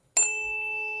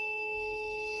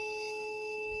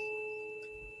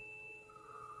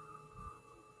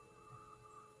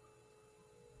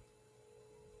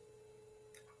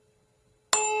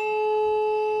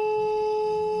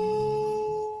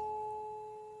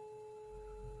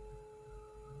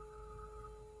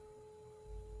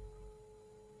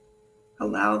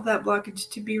allow that blockage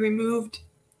to be removed.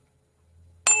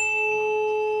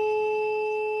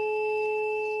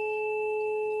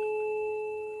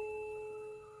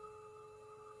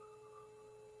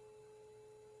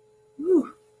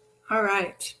 Ooh. All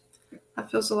right.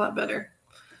 That feels a lot better.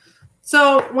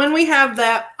 So when we have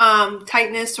that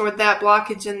tightness or that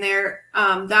blockage in there,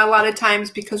 that a lot of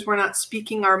times because we're not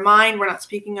speaking our mind, we're not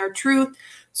speaking our truth.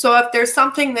 So if there's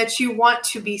something that you want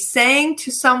to be saying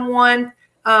to someone,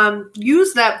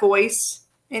 use that voice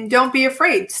and don't be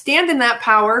afraid. Stand in that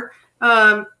power,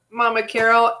 Mama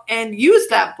Carol, and use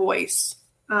that voice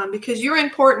because you're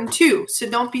important too. So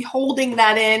don't be holding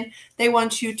that in. They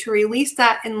want you to release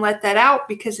that and let that out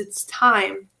because it's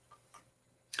time.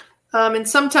 And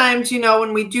sometimes,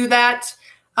 when we do that,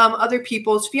 other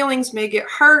people's feelings may get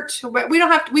hurt. But we don't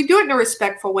have to. We do it in a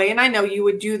respectful way, and I know you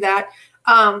would do that.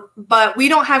 But we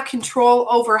don't have control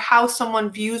over how someone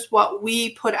views what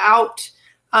we put out.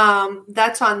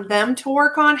 That's on them to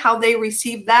work on how they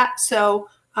receive that. So,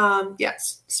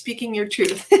 yes, speaking your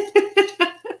truth.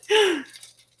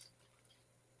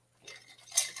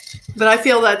 But I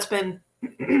feel that's been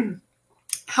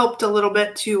helped a little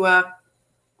bit to.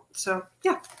 So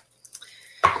yeah.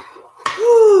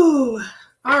 Whew.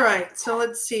 All right, so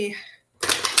let's see.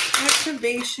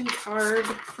 Activation card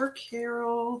for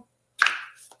Carol.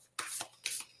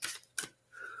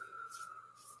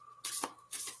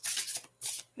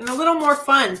 And a little more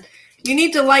fun. You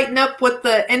need to lighten up with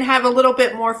and have a little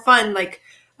bit more fun. Like,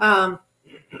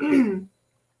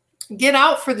 get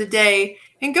out for the day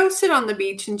and go sit on the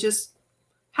beach and just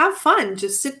have fun.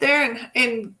 Just sit there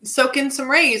and soak in some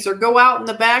rays, or go out in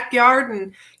the backyard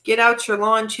and get out your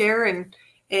lawn chair and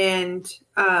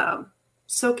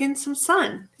soak in some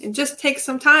sun and just take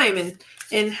some time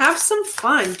and have some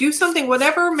fun. Do something,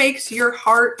 whatever makes your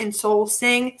heart and soul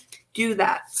sing, do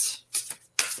that.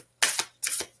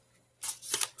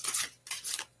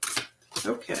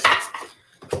 Okay.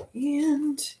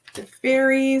 And the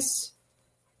fairies.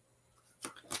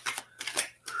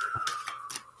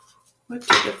 What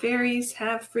do the fairies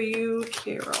have for you,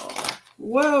 Carol?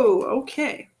 Whoa,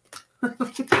 okay.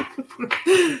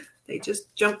 They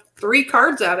just jumped 3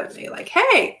 cards out at me like,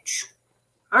 hey.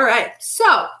 All right,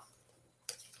 so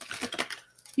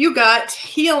you got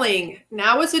healing.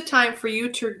 Now is the time for you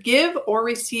to give or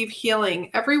receive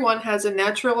healing. Everyone has a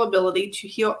natural ability to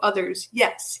heal others.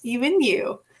 Yes, even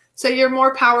you. So you're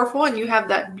more powerful and you have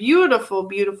that beautiful,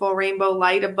 beautiful rainbow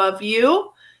light above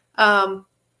you.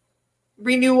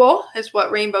 Renewal is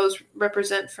what rainbows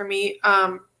represent for me.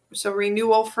 So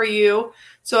renewal for you.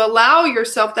 So allow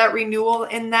yourself that renewal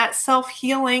and that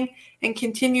self-healing and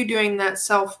continue doing that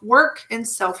self-work and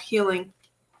self-healing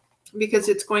because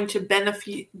it's going to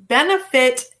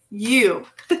benefit you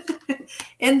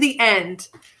in the end.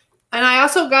 And I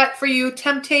also got for you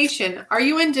temptation. Are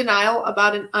you in denial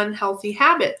about an unhealthy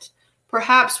habit?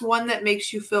 Perhaps one that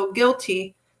makes you feel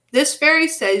guilty. This fairy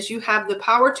says you have the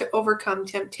power to overcome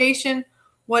temptation,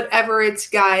 whatever it's,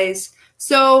 guys.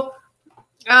 So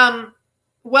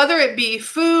whether it be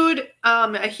food,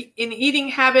 an eating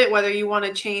habit, whether you want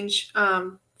to change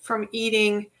from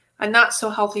eating a not so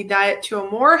healthy diet to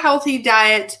a more healthy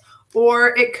diet,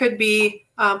 or it could be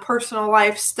personal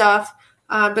life stuff.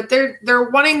 But they're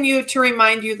wanting you to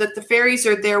remind you that the fairies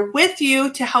are there with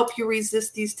you to help you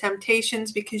resist these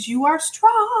temptations because you are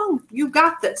strong. You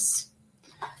got this.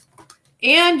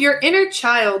 And your inner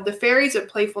child, the fairies of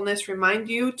playfulness remind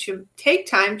you to take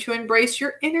time to embrace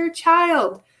your inner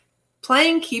child.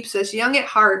 Playing keeps us young at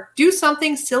heart. Do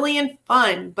something silly and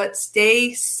fun, but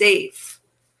stay safe.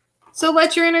 So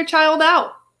let your inner child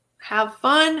out. Have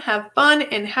fun,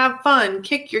 and have fun.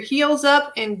 Kick your heels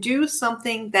up and do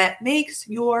something that makes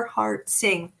your heart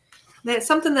sing. That's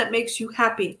something that makes you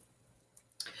happy.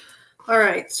 All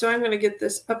right, so I'm going to get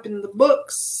this up in the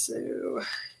books. So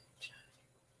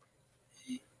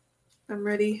I'm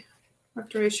ready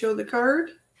after I show the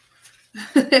card.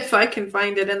 If I can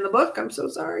find it in the book, I'm so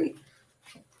sorry.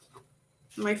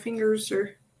 My fingers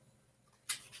are...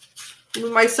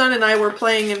 My son and I were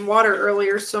playing in water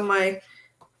earlier, so my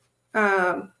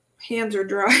hands are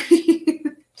dry.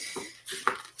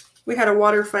 We had a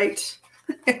water fight.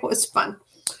 It was fun.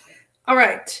 All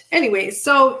right. Anyway,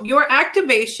 so your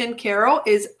activation, Carol,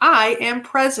 is I am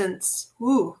presence.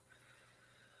 Ooh.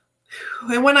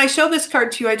 And when I show this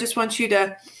card to you, I just want you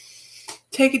to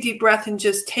take a deep breath and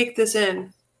just take this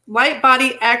in. Light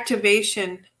body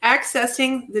activation,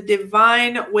 accessing the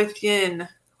divine within.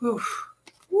 Ooh.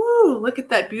 Woo, look at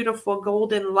that beautiful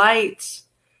golden light.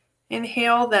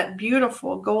 Inhale that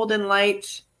beautiful golden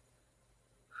light.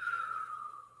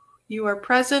 You are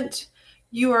present.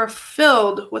 You are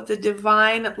filled with the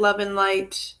divine love and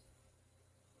light.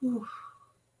 Ooh.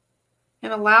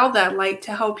 And allow that light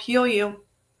to help heal you.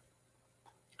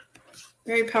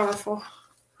 Very powerful.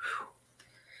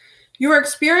 You are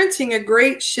experiencing a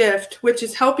great shift, which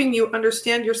is helping you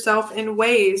understand yourself in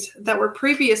ways that were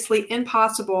previously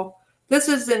impossible. This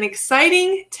is an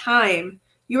exciting time.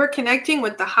 You are connecting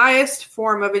with the highest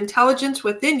form of intelligence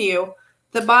within you.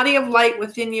 The body of light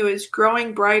within you is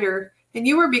growing brighter, and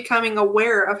you are becoming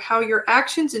aware of how your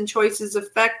actions and choices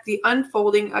affect the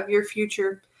unfolding of your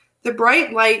future. The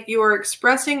bright light you are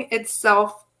expressing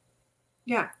itself.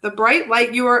 The bright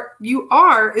light you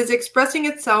are is expressing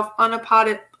itself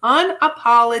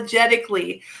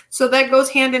unapologetically. So that goes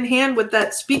hand in hand with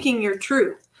that speaking your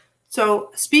truth.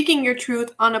 So speaking your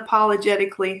truth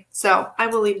unapologetically. So I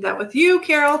will leave that with you,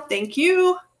 Carol. Thank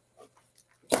you.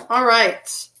 All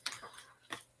right.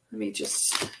 Let me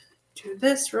just do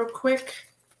this real quick.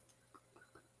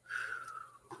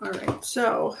 All right.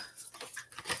 So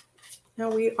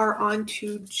now we are on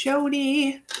to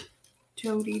Jody.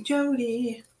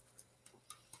 Jody.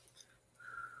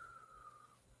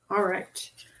 All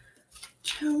right.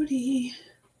 Jody.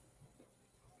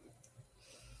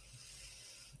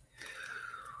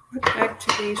 What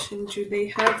activation do they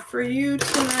have for you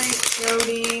tonight,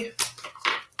 Jody?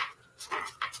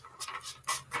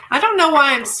 I don't know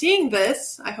why I'm seeing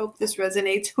this. I hope this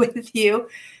resonates with you.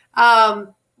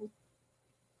 I'm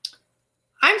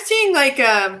seeing like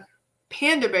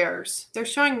panda bears. They're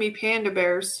showing me panda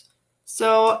bears.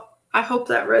 So I hope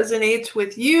that resonates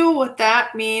with you, what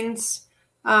that means.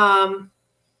 And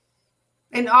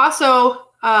also,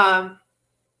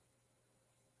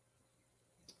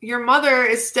 your mother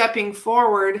is stepping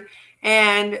forward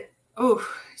and,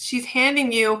 she's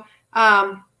handing you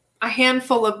a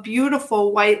handful of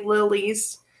beautiful white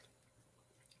lilies.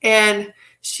 And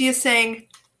she is saying,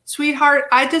 sweetheart,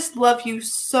 I just love you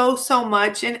so, so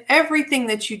much. And everything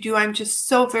that you do, I'm just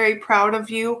so very proud of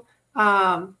you.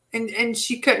 And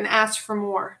she couldn't ask for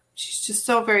more. She's just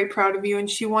so very proud of you. And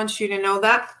she wants you to know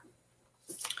that.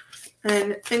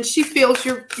 And she feels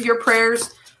your prayers.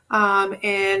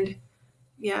 And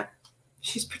yeah,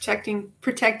 she's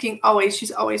protecting always.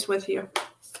 She's always with you.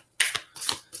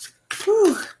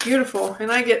 Whew, beautiful.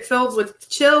 And I get filled with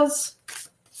chills.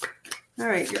 All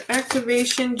right, your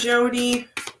activation, Jody.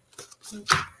 All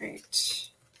right.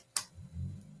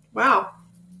 Wow.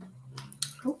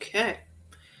 Okay.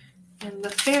 And the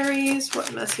fairies,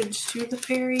 what message do the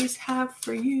fairies have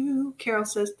for you? Carol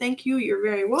says, thank you. You're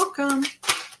very welcome.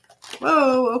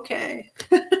 Whoa, okay.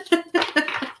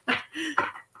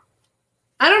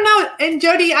 I don't know. And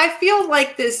Jody, I feel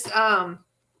like this,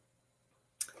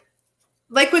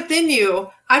 like within you,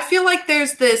 I feel like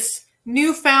there's this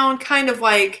newfound kind of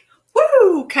like,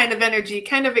 woo, kind of energy,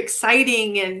 kind of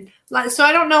exciting. And so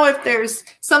I don't know if there's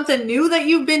something new that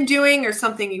you've been doing or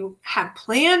something you have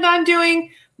planned on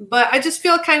doing, but I just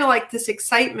feel kind of like this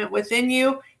excitement within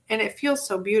you, and it feels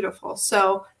so beautiful.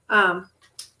 So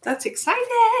that's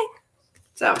exciting.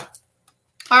 So,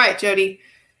 all right, Jody.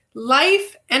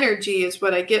 Life energy is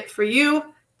what I get for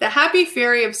you. The happy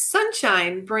fairy of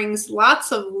sunshine brings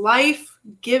lots of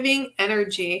life-giving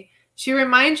energy. She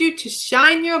reminds you to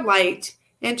shine your light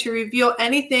and to reveal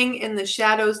anything in the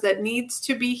shadows that needs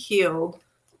to be healed.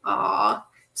 Aww.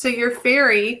 So your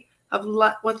fairy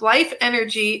with life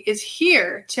energy is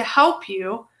here to help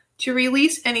you to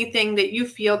release anything that you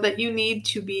feel that you need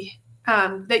to be,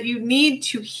 that you need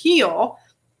to heal.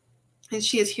 And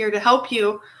she is here to help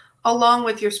you along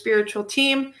with your spiritual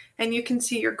team. And you can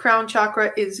see your crown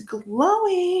chakra is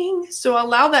glowing. So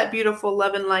allow that beautiful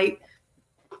love and light.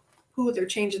 Ooh, they're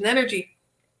changing the energy.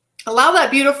 Allow that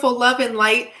beautiful love and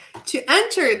light to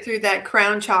enter through that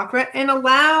crown chakra and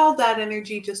allow that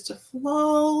energy just to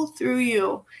flow through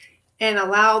you and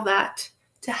allow that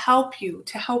to help you,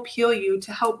 to help heal you,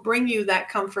 to help bring you that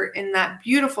comfort and that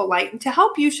beautiful light and to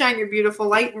help you shine your beautiful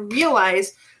light and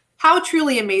realize how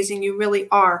truly amazing you really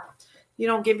are. You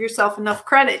don't give yourself enough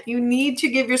credit. You need to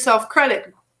give yourself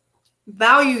credit.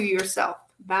 Value yourself.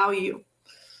 Value.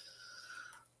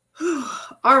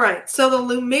 All right. So the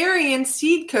Lumerian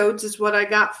seed codes is what I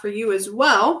got for you as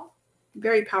well.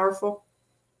 Very powerful.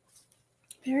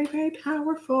 Very, very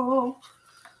powerful.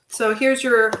 So here's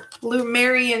your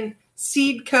Lumerian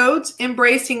seed codes: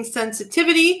 embracing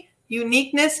sensitivity,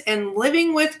 uniqueness, and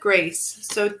living with grace.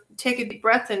 So take a deep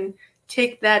breath and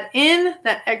take that in,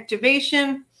 that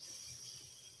activation.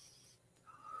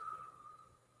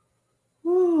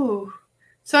 Ooh.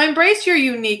 So embrace your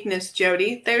uniqueness,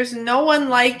 Jody. There's no one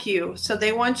like you. So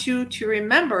they want you to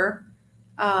remember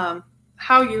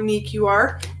how unique you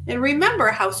are and remember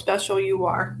how special you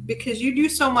are because you do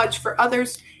so much for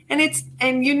others.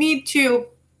 And you need to,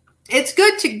 it's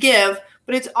good to give,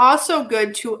 but it's also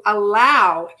good to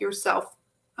allow yourself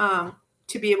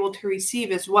to be able to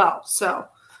receive as well. So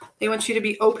they want you to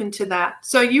be open to that.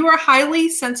 So you are a highly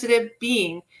sensitive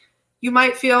being. You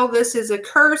might feel this is a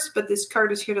curse, but this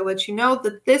card is here to let you know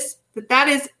that that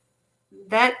is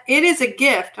that it is a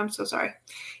gift. I'm so sorry.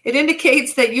 It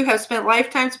indicates that you have spent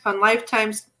lifetimes upon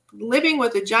lifetimes living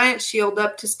with a giant shield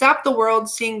up to stop the world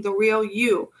seeing the real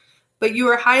you. But you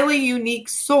are a highly unique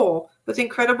soul with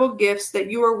incredible gifts that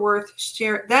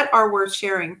are worth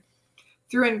sharing.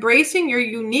 Through embracing your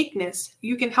uniqueness,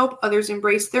 you can help others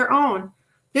embrace their own.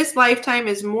 This lifetime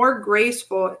is a more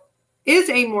graceful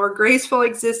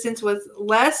existence with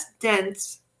less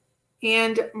dense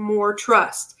and more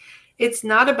trust. It's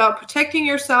not about protecting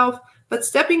yourself, but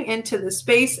stepping into the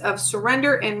space of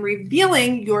surrender and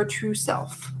revealing your true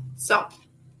self. So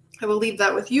I will leave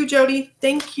that with you, Jody.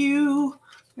 Thank you.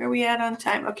 Where are we at on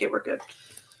time? Okay, we're good.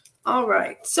 All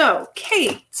right. So,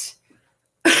 Kate.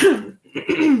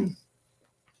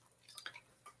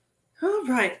 All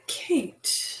right,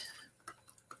 Kate.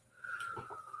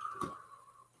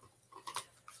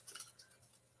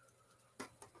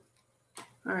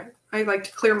 All right. I like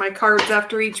to clear my cards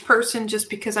after each person just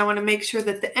because I want to make sure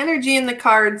that the energy in the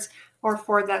cards are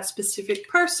for that specific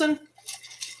person.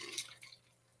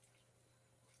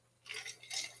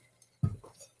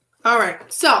 All right.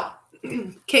 So,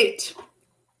 Kate.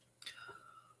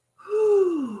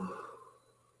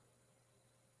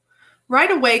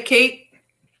 Right away, Kate,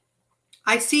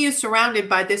 I see you surrounded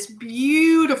by this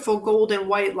beautiful golden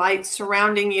white light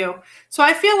surrounding you. So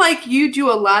I feel like you do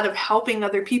a lot of helping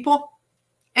other people.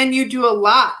 And you do a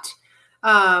lot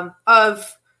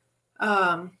of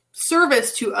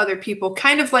service to other people.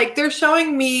 Kind of like they're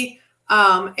showing me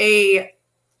what's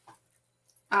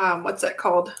that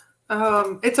called?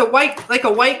 It's a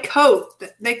white coat.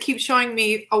 They keep showing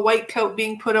me a white coat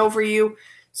being put over you.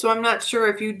 So I'm not sure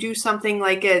if you do something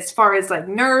like as far as like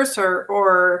nurse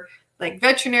or like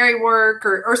veterinary work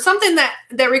or something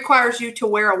that requires you to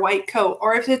wear a white coat,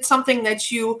 or if it's something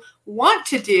that you want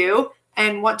to do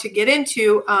and want to get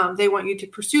into, they want you to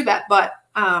pursue that. But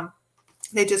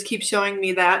they just keep showing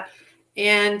me that.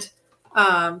 And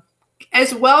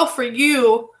as well for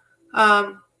you,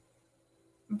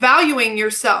 valuing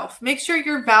yourself. Make sure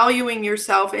you're valuing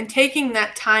yourself and taking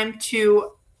that time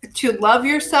to love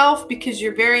yourself, because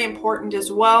you're very important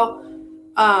as well.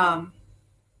 And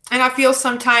I feel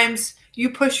sometimes you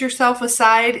push yourself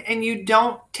aside and you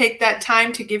don't take that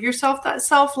time to give yourself that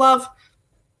self-love.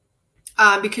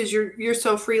 Because you're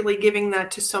so freely giving that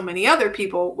to so many other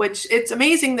people, which it's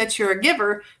amazing that you're a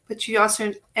giver, but you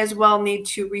also as well need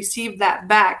to receive that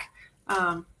back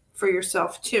for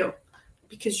yourself too,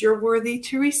 because you're worthy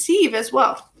to receive as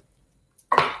well.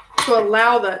 To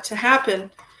allow that to happen.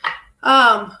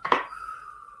 And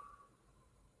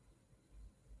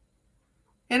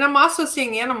I'm also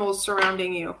seeing animals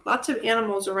surrounding you. Lots of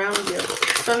animals around you.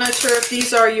 So I'm not sure if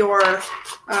these are your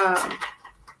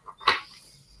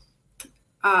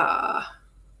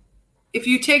if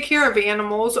you take care of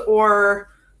animals or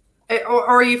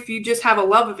if you just have a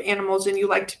love of animals and you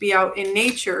like to be out in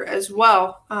nature as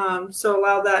well. So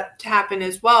allow that to happen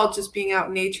as well, just being out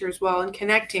in nature as well and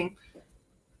connecting.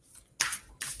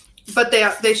 But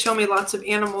they show me lots of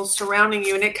animals surrounding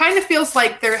you, and it kind of feels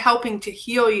like they're helping to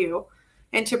heal you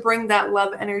and to bring that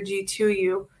love energy to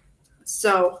you.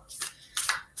 So,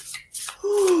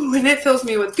 and it fills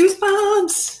me with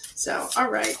goosebumps. So, all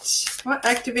right. What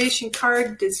activation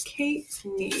card does Kate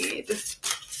need?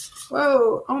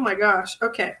 Whoa. Oh, my gosh.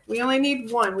 Okay. We only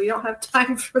need one. We don't have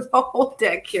time for the whole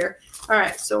deck here. All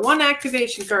right. So, one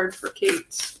activation card for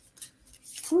Kate.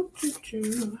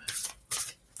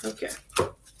 Okay.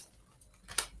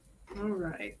 All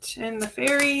right. And the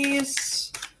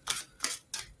fairies.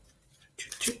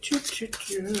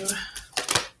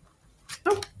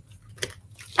 Oh.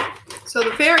 So,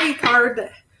 the fairy card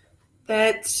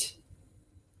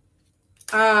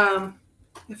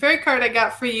the fairy card I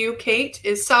got for you, Kate,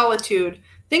 is solitude.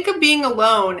 Think of being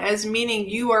alone as meaning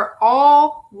you are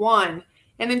all one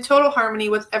and in total harmony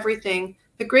with everything.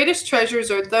 The greatest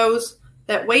treasures are those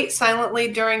that wait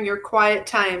silently during your quiet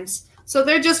times. So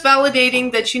they're just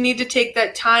validating that you need to take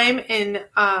that time and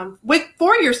with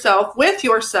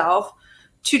yourself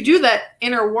to do that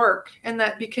inner work, and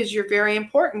that because you're very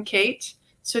important, Kate.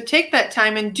 So take that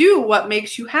time and do what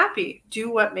makes you happy.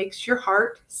 Do what makes your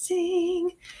heart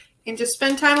sing, and just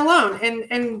spend time alone.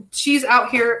 And she's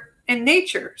out here in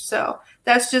nature. So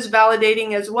that's just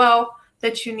validating as well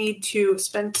that you need to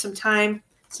spend some time,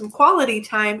 some quality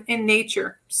time in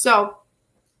nature. So,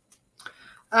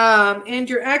 and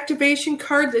your activation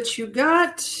card that you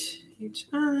got,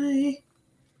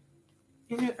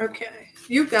 okay,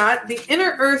 you got the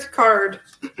Inner Earth card,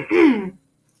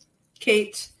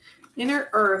 Kate. Inner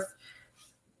Earth,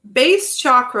 base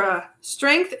chakra,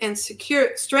 strength and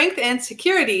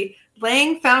security,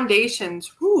 laying foundations.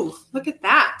 Ooh, look at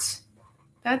that.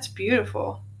 That's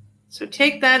beautiful. So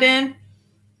take that in.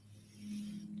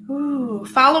 Ooh,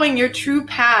 following your true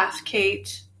path,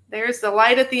 Kate. There's the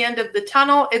light at the end of the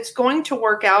tunnel. It's going to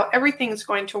work out. Everything's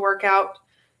going to work out.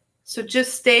 So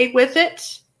just stay with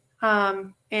it.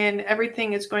 And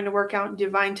everything is going to work out in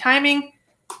divine timing.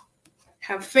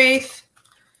 Have faith.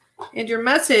 And your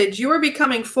message, you are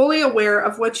becoming fully aware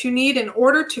of what you need in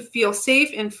order to feel safe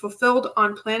and fulfilled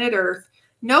on planet Earth.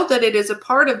 Know that it is a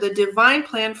part of the divine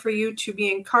plan for you to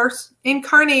be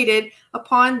incarnated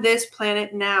upon this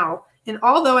planet now. And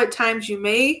although at times you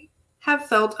may have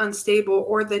felt unstable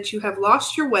or that you have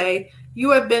lost your way,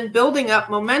 you have been building up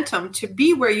momentum to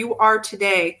be where you are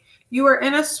today. You are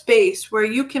in a space where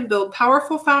you can build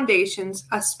powerful foundations,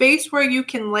 a space where you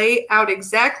can lay out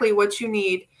exactly what you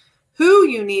need, who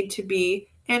you need to be,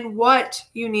 and what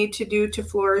you need to do to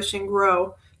flourish and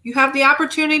grow. You have the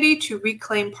opportunity to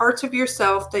reclaim parts of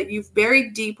yourself that you've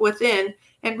buried deep within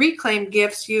and reclaim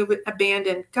gifts you've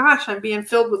abandoned. Gosh, I'm being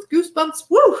filled with goosebumps.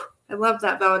 Woo! I love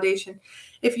that validation.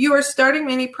 If you are starting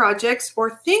many projects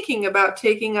or thinking about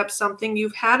taking up something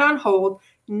you've had on hold,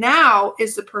 now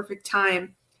is the perfect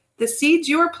time. The seeds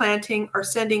you are planting are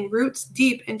sending roots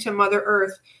deep into Mother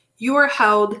Earth. You are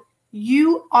held.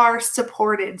 You are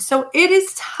supported. So it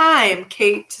is time,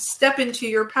 Kate, to step into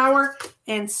your power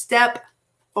and step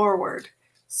forward.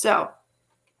 So,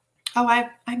 I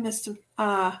missed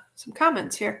some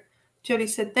comments here. Jody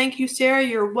said, thank you, Sarah.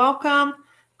 You're welcome.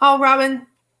 Oh, Robin,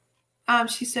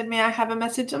 she said, may I have a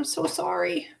message? I'm so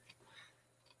sorry.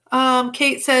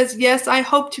 Kate says, yes, I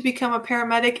hope to become a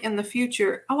paramedic in the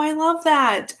future. Oh, I love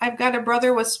that. I've got a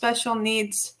brother with special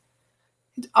needs.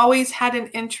 Always had an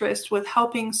interest with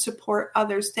helping support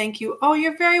others. Thank you. Oh,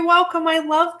 you're very welcome. I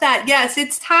love that. Yes,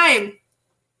 it's time.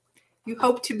 You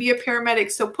hope to be a paramedic.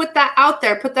 So put that out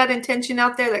there. Put that intention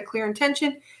out there, that clear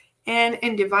intention. And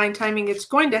in divine timing, it's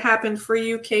going to happen for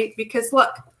you, Kate, because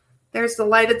look, there's the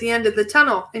light at the end of the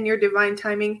tunnel in your divine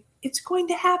timing. It's going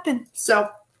to happen. So,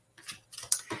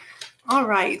 all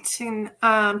right. And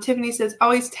Tiffany says,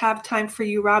 always have time for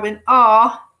you, Robin.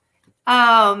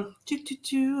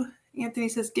 Anthony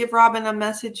says, give Robin a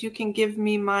message. You can give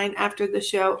me mine after the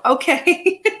show.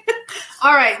 Okay.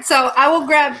 All right. So I will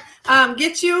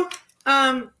get you,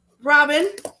 Robin.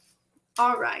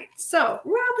 All right. So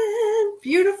Robin,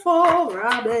 beautiful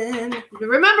Robin.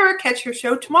 Remember, catch her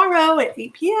show tomorrow at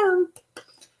 8 p.m. Let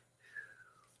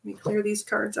me clear these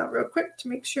cards out real quick to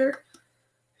make sure.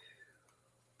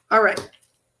 All right.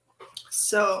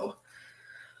 So,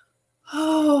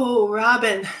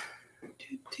 Robin.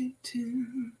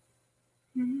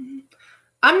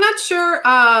 I'm not sure.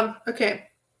 Okay.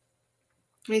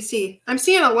 Let me see. I'm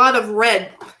seeing a lot of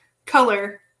red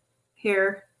color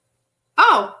here.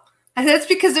 Oh, and that's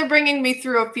because they're bringing me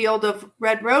through a field of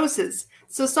red roses.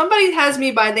 So somebody has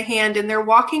me by the hand and they're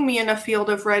walking me in a field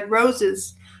of red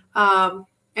roses.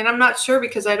 And I'm not sure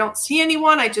because I don't see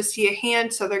anyone. I just see a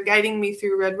hand. So they're guiding me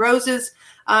through red roses.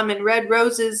 And red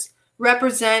roses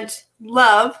represent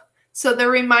love. So they're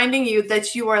reminding you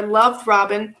that you are loved,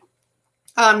 Robin.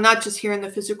 Not just here in the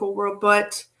physical world,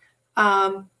 but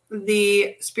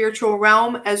the spiritual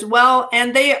realm as well.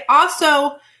 And they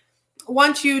also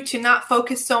want you to not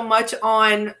focus so much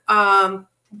on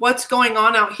what's going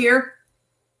on out here.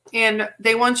 And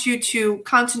they want you to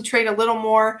concentrate a little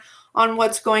more on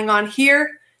what's going on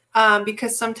here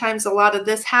because sometimes a lot of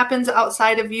this happens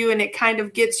outside of you and it kind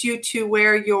of gets you to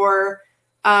where you're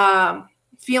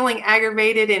feeling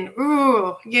aggravated and,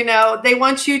 they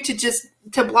want you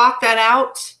to block that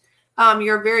out.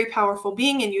 You're a very powerful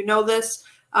being and you know this.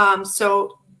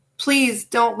 So please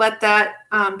don't let that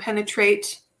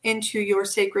penetrate into your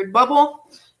sacred bubble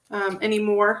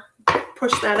anymore.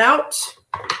 Push that out.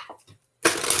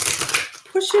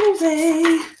 Push it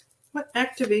away. What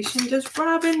activation does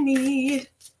Robin need?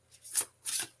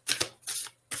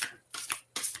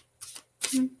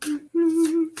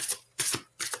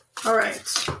 All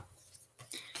right.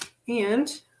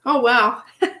 And, oh, wow.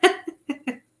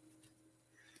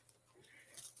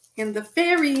 And the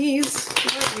fairies,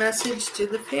 what message do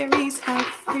the fairies have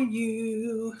for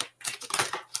you?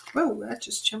 Whoa, that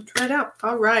just jumped right out.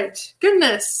 All right.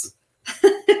 Goodness.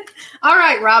 All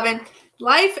right, Robin.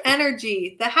 Life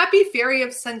energy. The happy fairy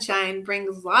of sunshine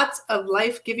brings lots of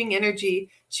life-giving energy.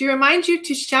 She reminds you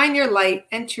to shine your light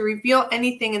and to reveal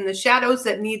anything in the shadows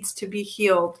that needs to be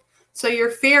healed. So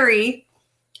your fairy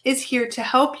is here to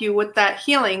help you with that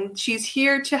healing. She's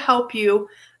here to help you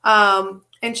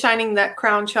and shining that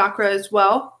crown chakra as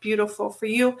well. Beautiful for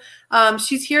you.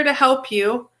 She's here to help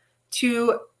you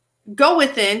to go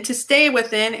within, to stay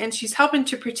within, and she's helping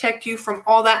to protect you from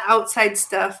all that outside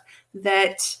stuff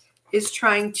that is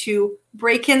trying to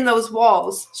break in those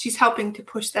walls. She's helping to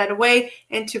push that away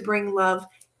and to bring love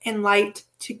and light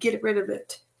to get rid of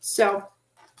it. So,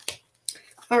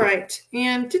 all right.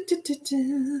 And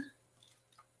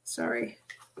sorry.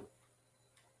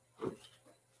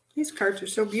 These cards are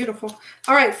so beautiful.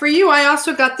 All right. For you, I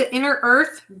also got the Inner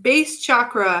Earth Base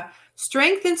Chakra,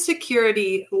 Strength and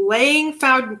Security, Laying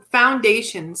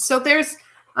Foundations. So there's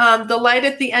the light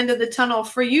at the end of the tunnel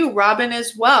for you, Robin,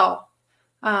 as well.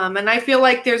 And I feel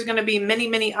like there's going to be many,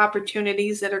 many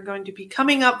opportunities that are going to be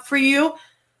coming up for you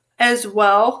as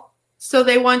well. So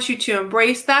they want you to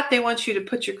embrace that. They want you to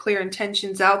put your clear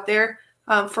intentions out there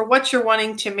for what you're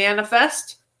wanting to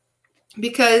manifest,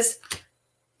 because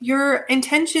your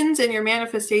intentions and your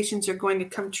manifestations are going to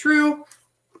come true.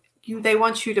 They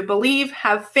want you to believe,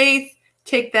 have faith,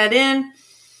 take that in,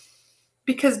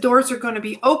 because doors are going to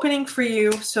be opening for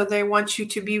you. So they want you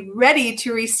to be ready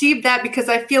to receive that, because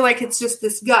I feel like it's just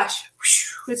this gush.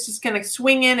 It's just going to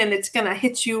swing in and it's going to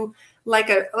hit you like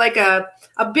a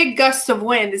big gust of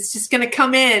wind. It's just going to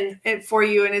come in for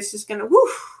you, and it's just going to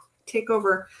take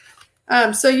over.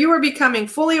 So you are becoming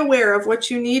fully aware of what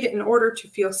you need in order to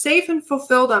feel safe and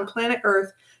fulfilled on planet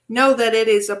Earth. Know that it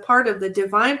is a part of the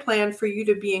divine plan for you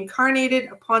to be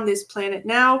incarnated upon this planet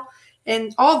now.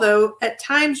 And although at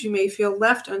times you may feel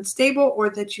left unstable or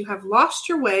that you have lost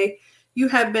your way, you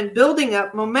have been building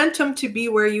up momentum to be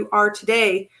where you are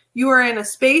today. You are in a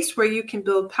space where you can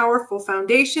build powerful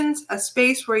foundations, a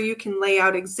space where you can lay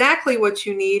out exactly what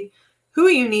you need, who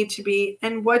you need to be,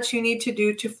 and what you need to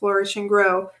do to flourish and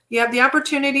grow. You have the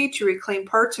opportunity to reclaim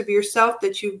parts of yourself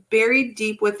that you've buried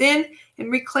deep within and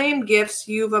reclaim gifts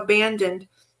you've abandoned.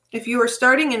 If you are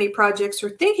starting any projects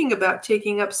or thinking about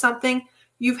taking up something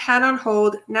you've had on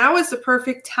hold, now is the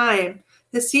perfect time.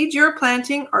 The seeds you're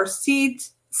planting are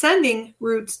seeds sending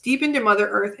roots deep into Mother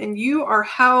Earth, and you are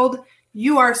held,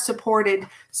 you are supported.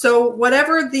 So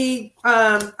whatever the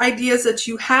ideas that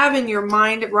you have in your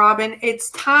mind, Robin, it's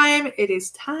time. It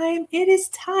is time. It is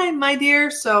time, my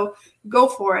dear. So go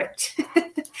for it.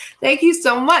 Thank you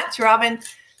so much, Robin.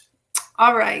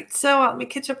 All right. So let me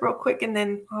catch up real quick, and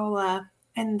then I'll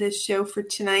end this show for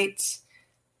tonight.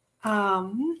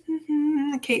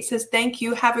 Kate says, thank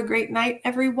you. Have a great night,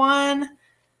 everyone.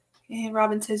 And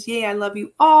Robin says, yay, I love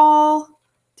you all.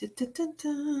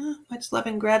 Much love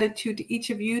and gratitude to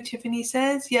each of you. Tiffany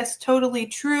says, yes, totally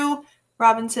true.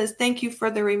 Robin says, thank you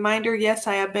for the reminder. Yes,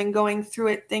 I have been going through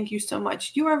it. Thank you so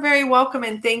much. You are very welcome,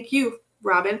 and thank you,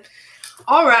 Robin.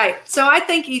 All right. So I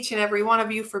thank each and every one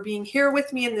of you for being here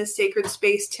with me in this sacred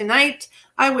space tonight.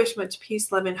 I wish much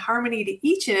peace, love, and harmony to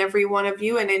each and every one of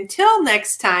you. And until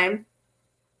next time,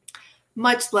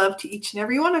 much love to each and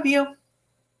every one of you.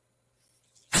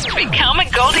 Become a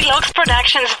Goldilocks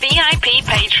Productions VIP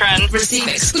patron. Receive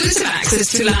exclusive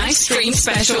access to live stream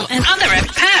special and other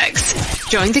perks.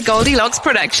 Join the Goldilocks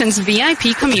Productions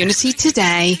VIP community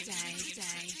today.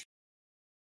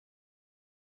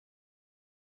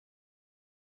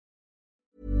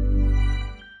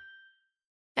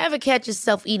 Ever catch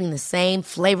yourself eating the same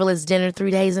flavorless dinner 3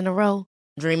 days in a row?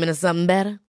 Dreaming of something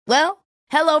better? Well,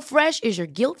 HelloFresh is your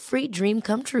guilt-free dream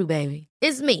come true, baby.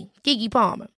 It's me, Keke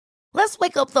Palmer. Let's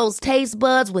wake up those taste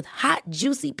buds with hot,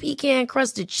 juicy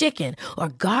pecan-crusted chicken or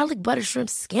garlic butter shrimp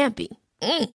scampi.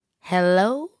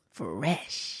 Hello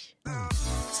Fresh.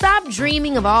 Stop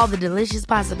dreaming of all the delicious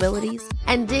possibilities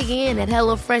and dig in at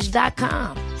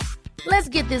HelloFresh.com. Let's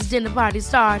get this dinner party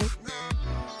started.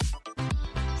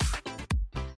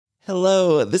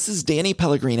 Hello, this is Danny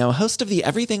Pellegrino, host of the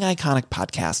Everything Iconic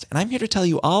podcast, and I'm here to tell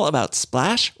you all about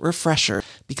Splash Refresher,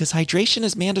 because hydration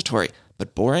is mandatory,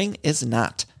 but boring is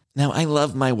not. Now, I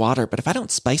love my water, but if I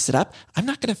don't spice it up, I'm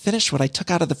not going to finish what I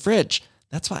took out of the fridge.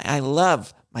 That's why I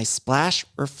love my Splash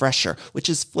Refresher, which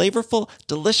is flavorful,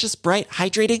 delicious, bright,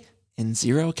 hydrating, and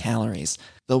 0 calories.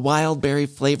 The wild berry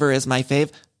flavor is my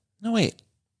fave. No, wait.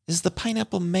 Is the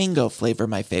pineapple mango flavor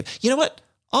my fave? You know what?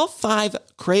 All 5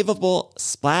 craveable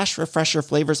Splash Refresher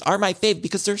flavors are my fave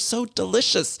because they're so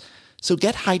delicious. So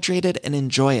get hydrated and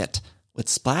enjoy it with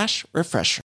Splash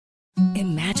Refresher.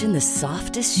 Imagine the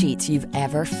softest sheets you've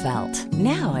ever felt.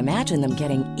 Now imagine them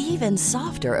getting even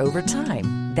softer over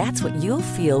time. That's what you'll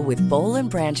feel with Boll &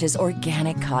 Branch's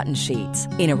organic cotton sheets.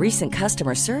 In a recent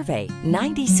customer survey,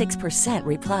 96%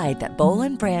 replied that Boll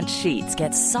 & Branch sheets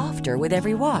get softer with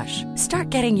every wash. Start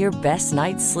getting your best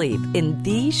night's sleep in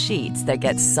these sheets that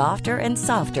get softer and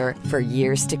softer for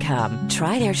years to come.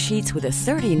 Try their sheets with a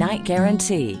 30-night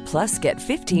guarantee. Plus, get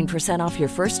 15% off your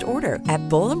first order at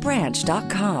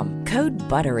bollandbranch.com. Code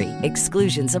BUTTERY.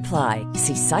 Exclusions apply.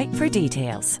 See site for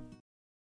details.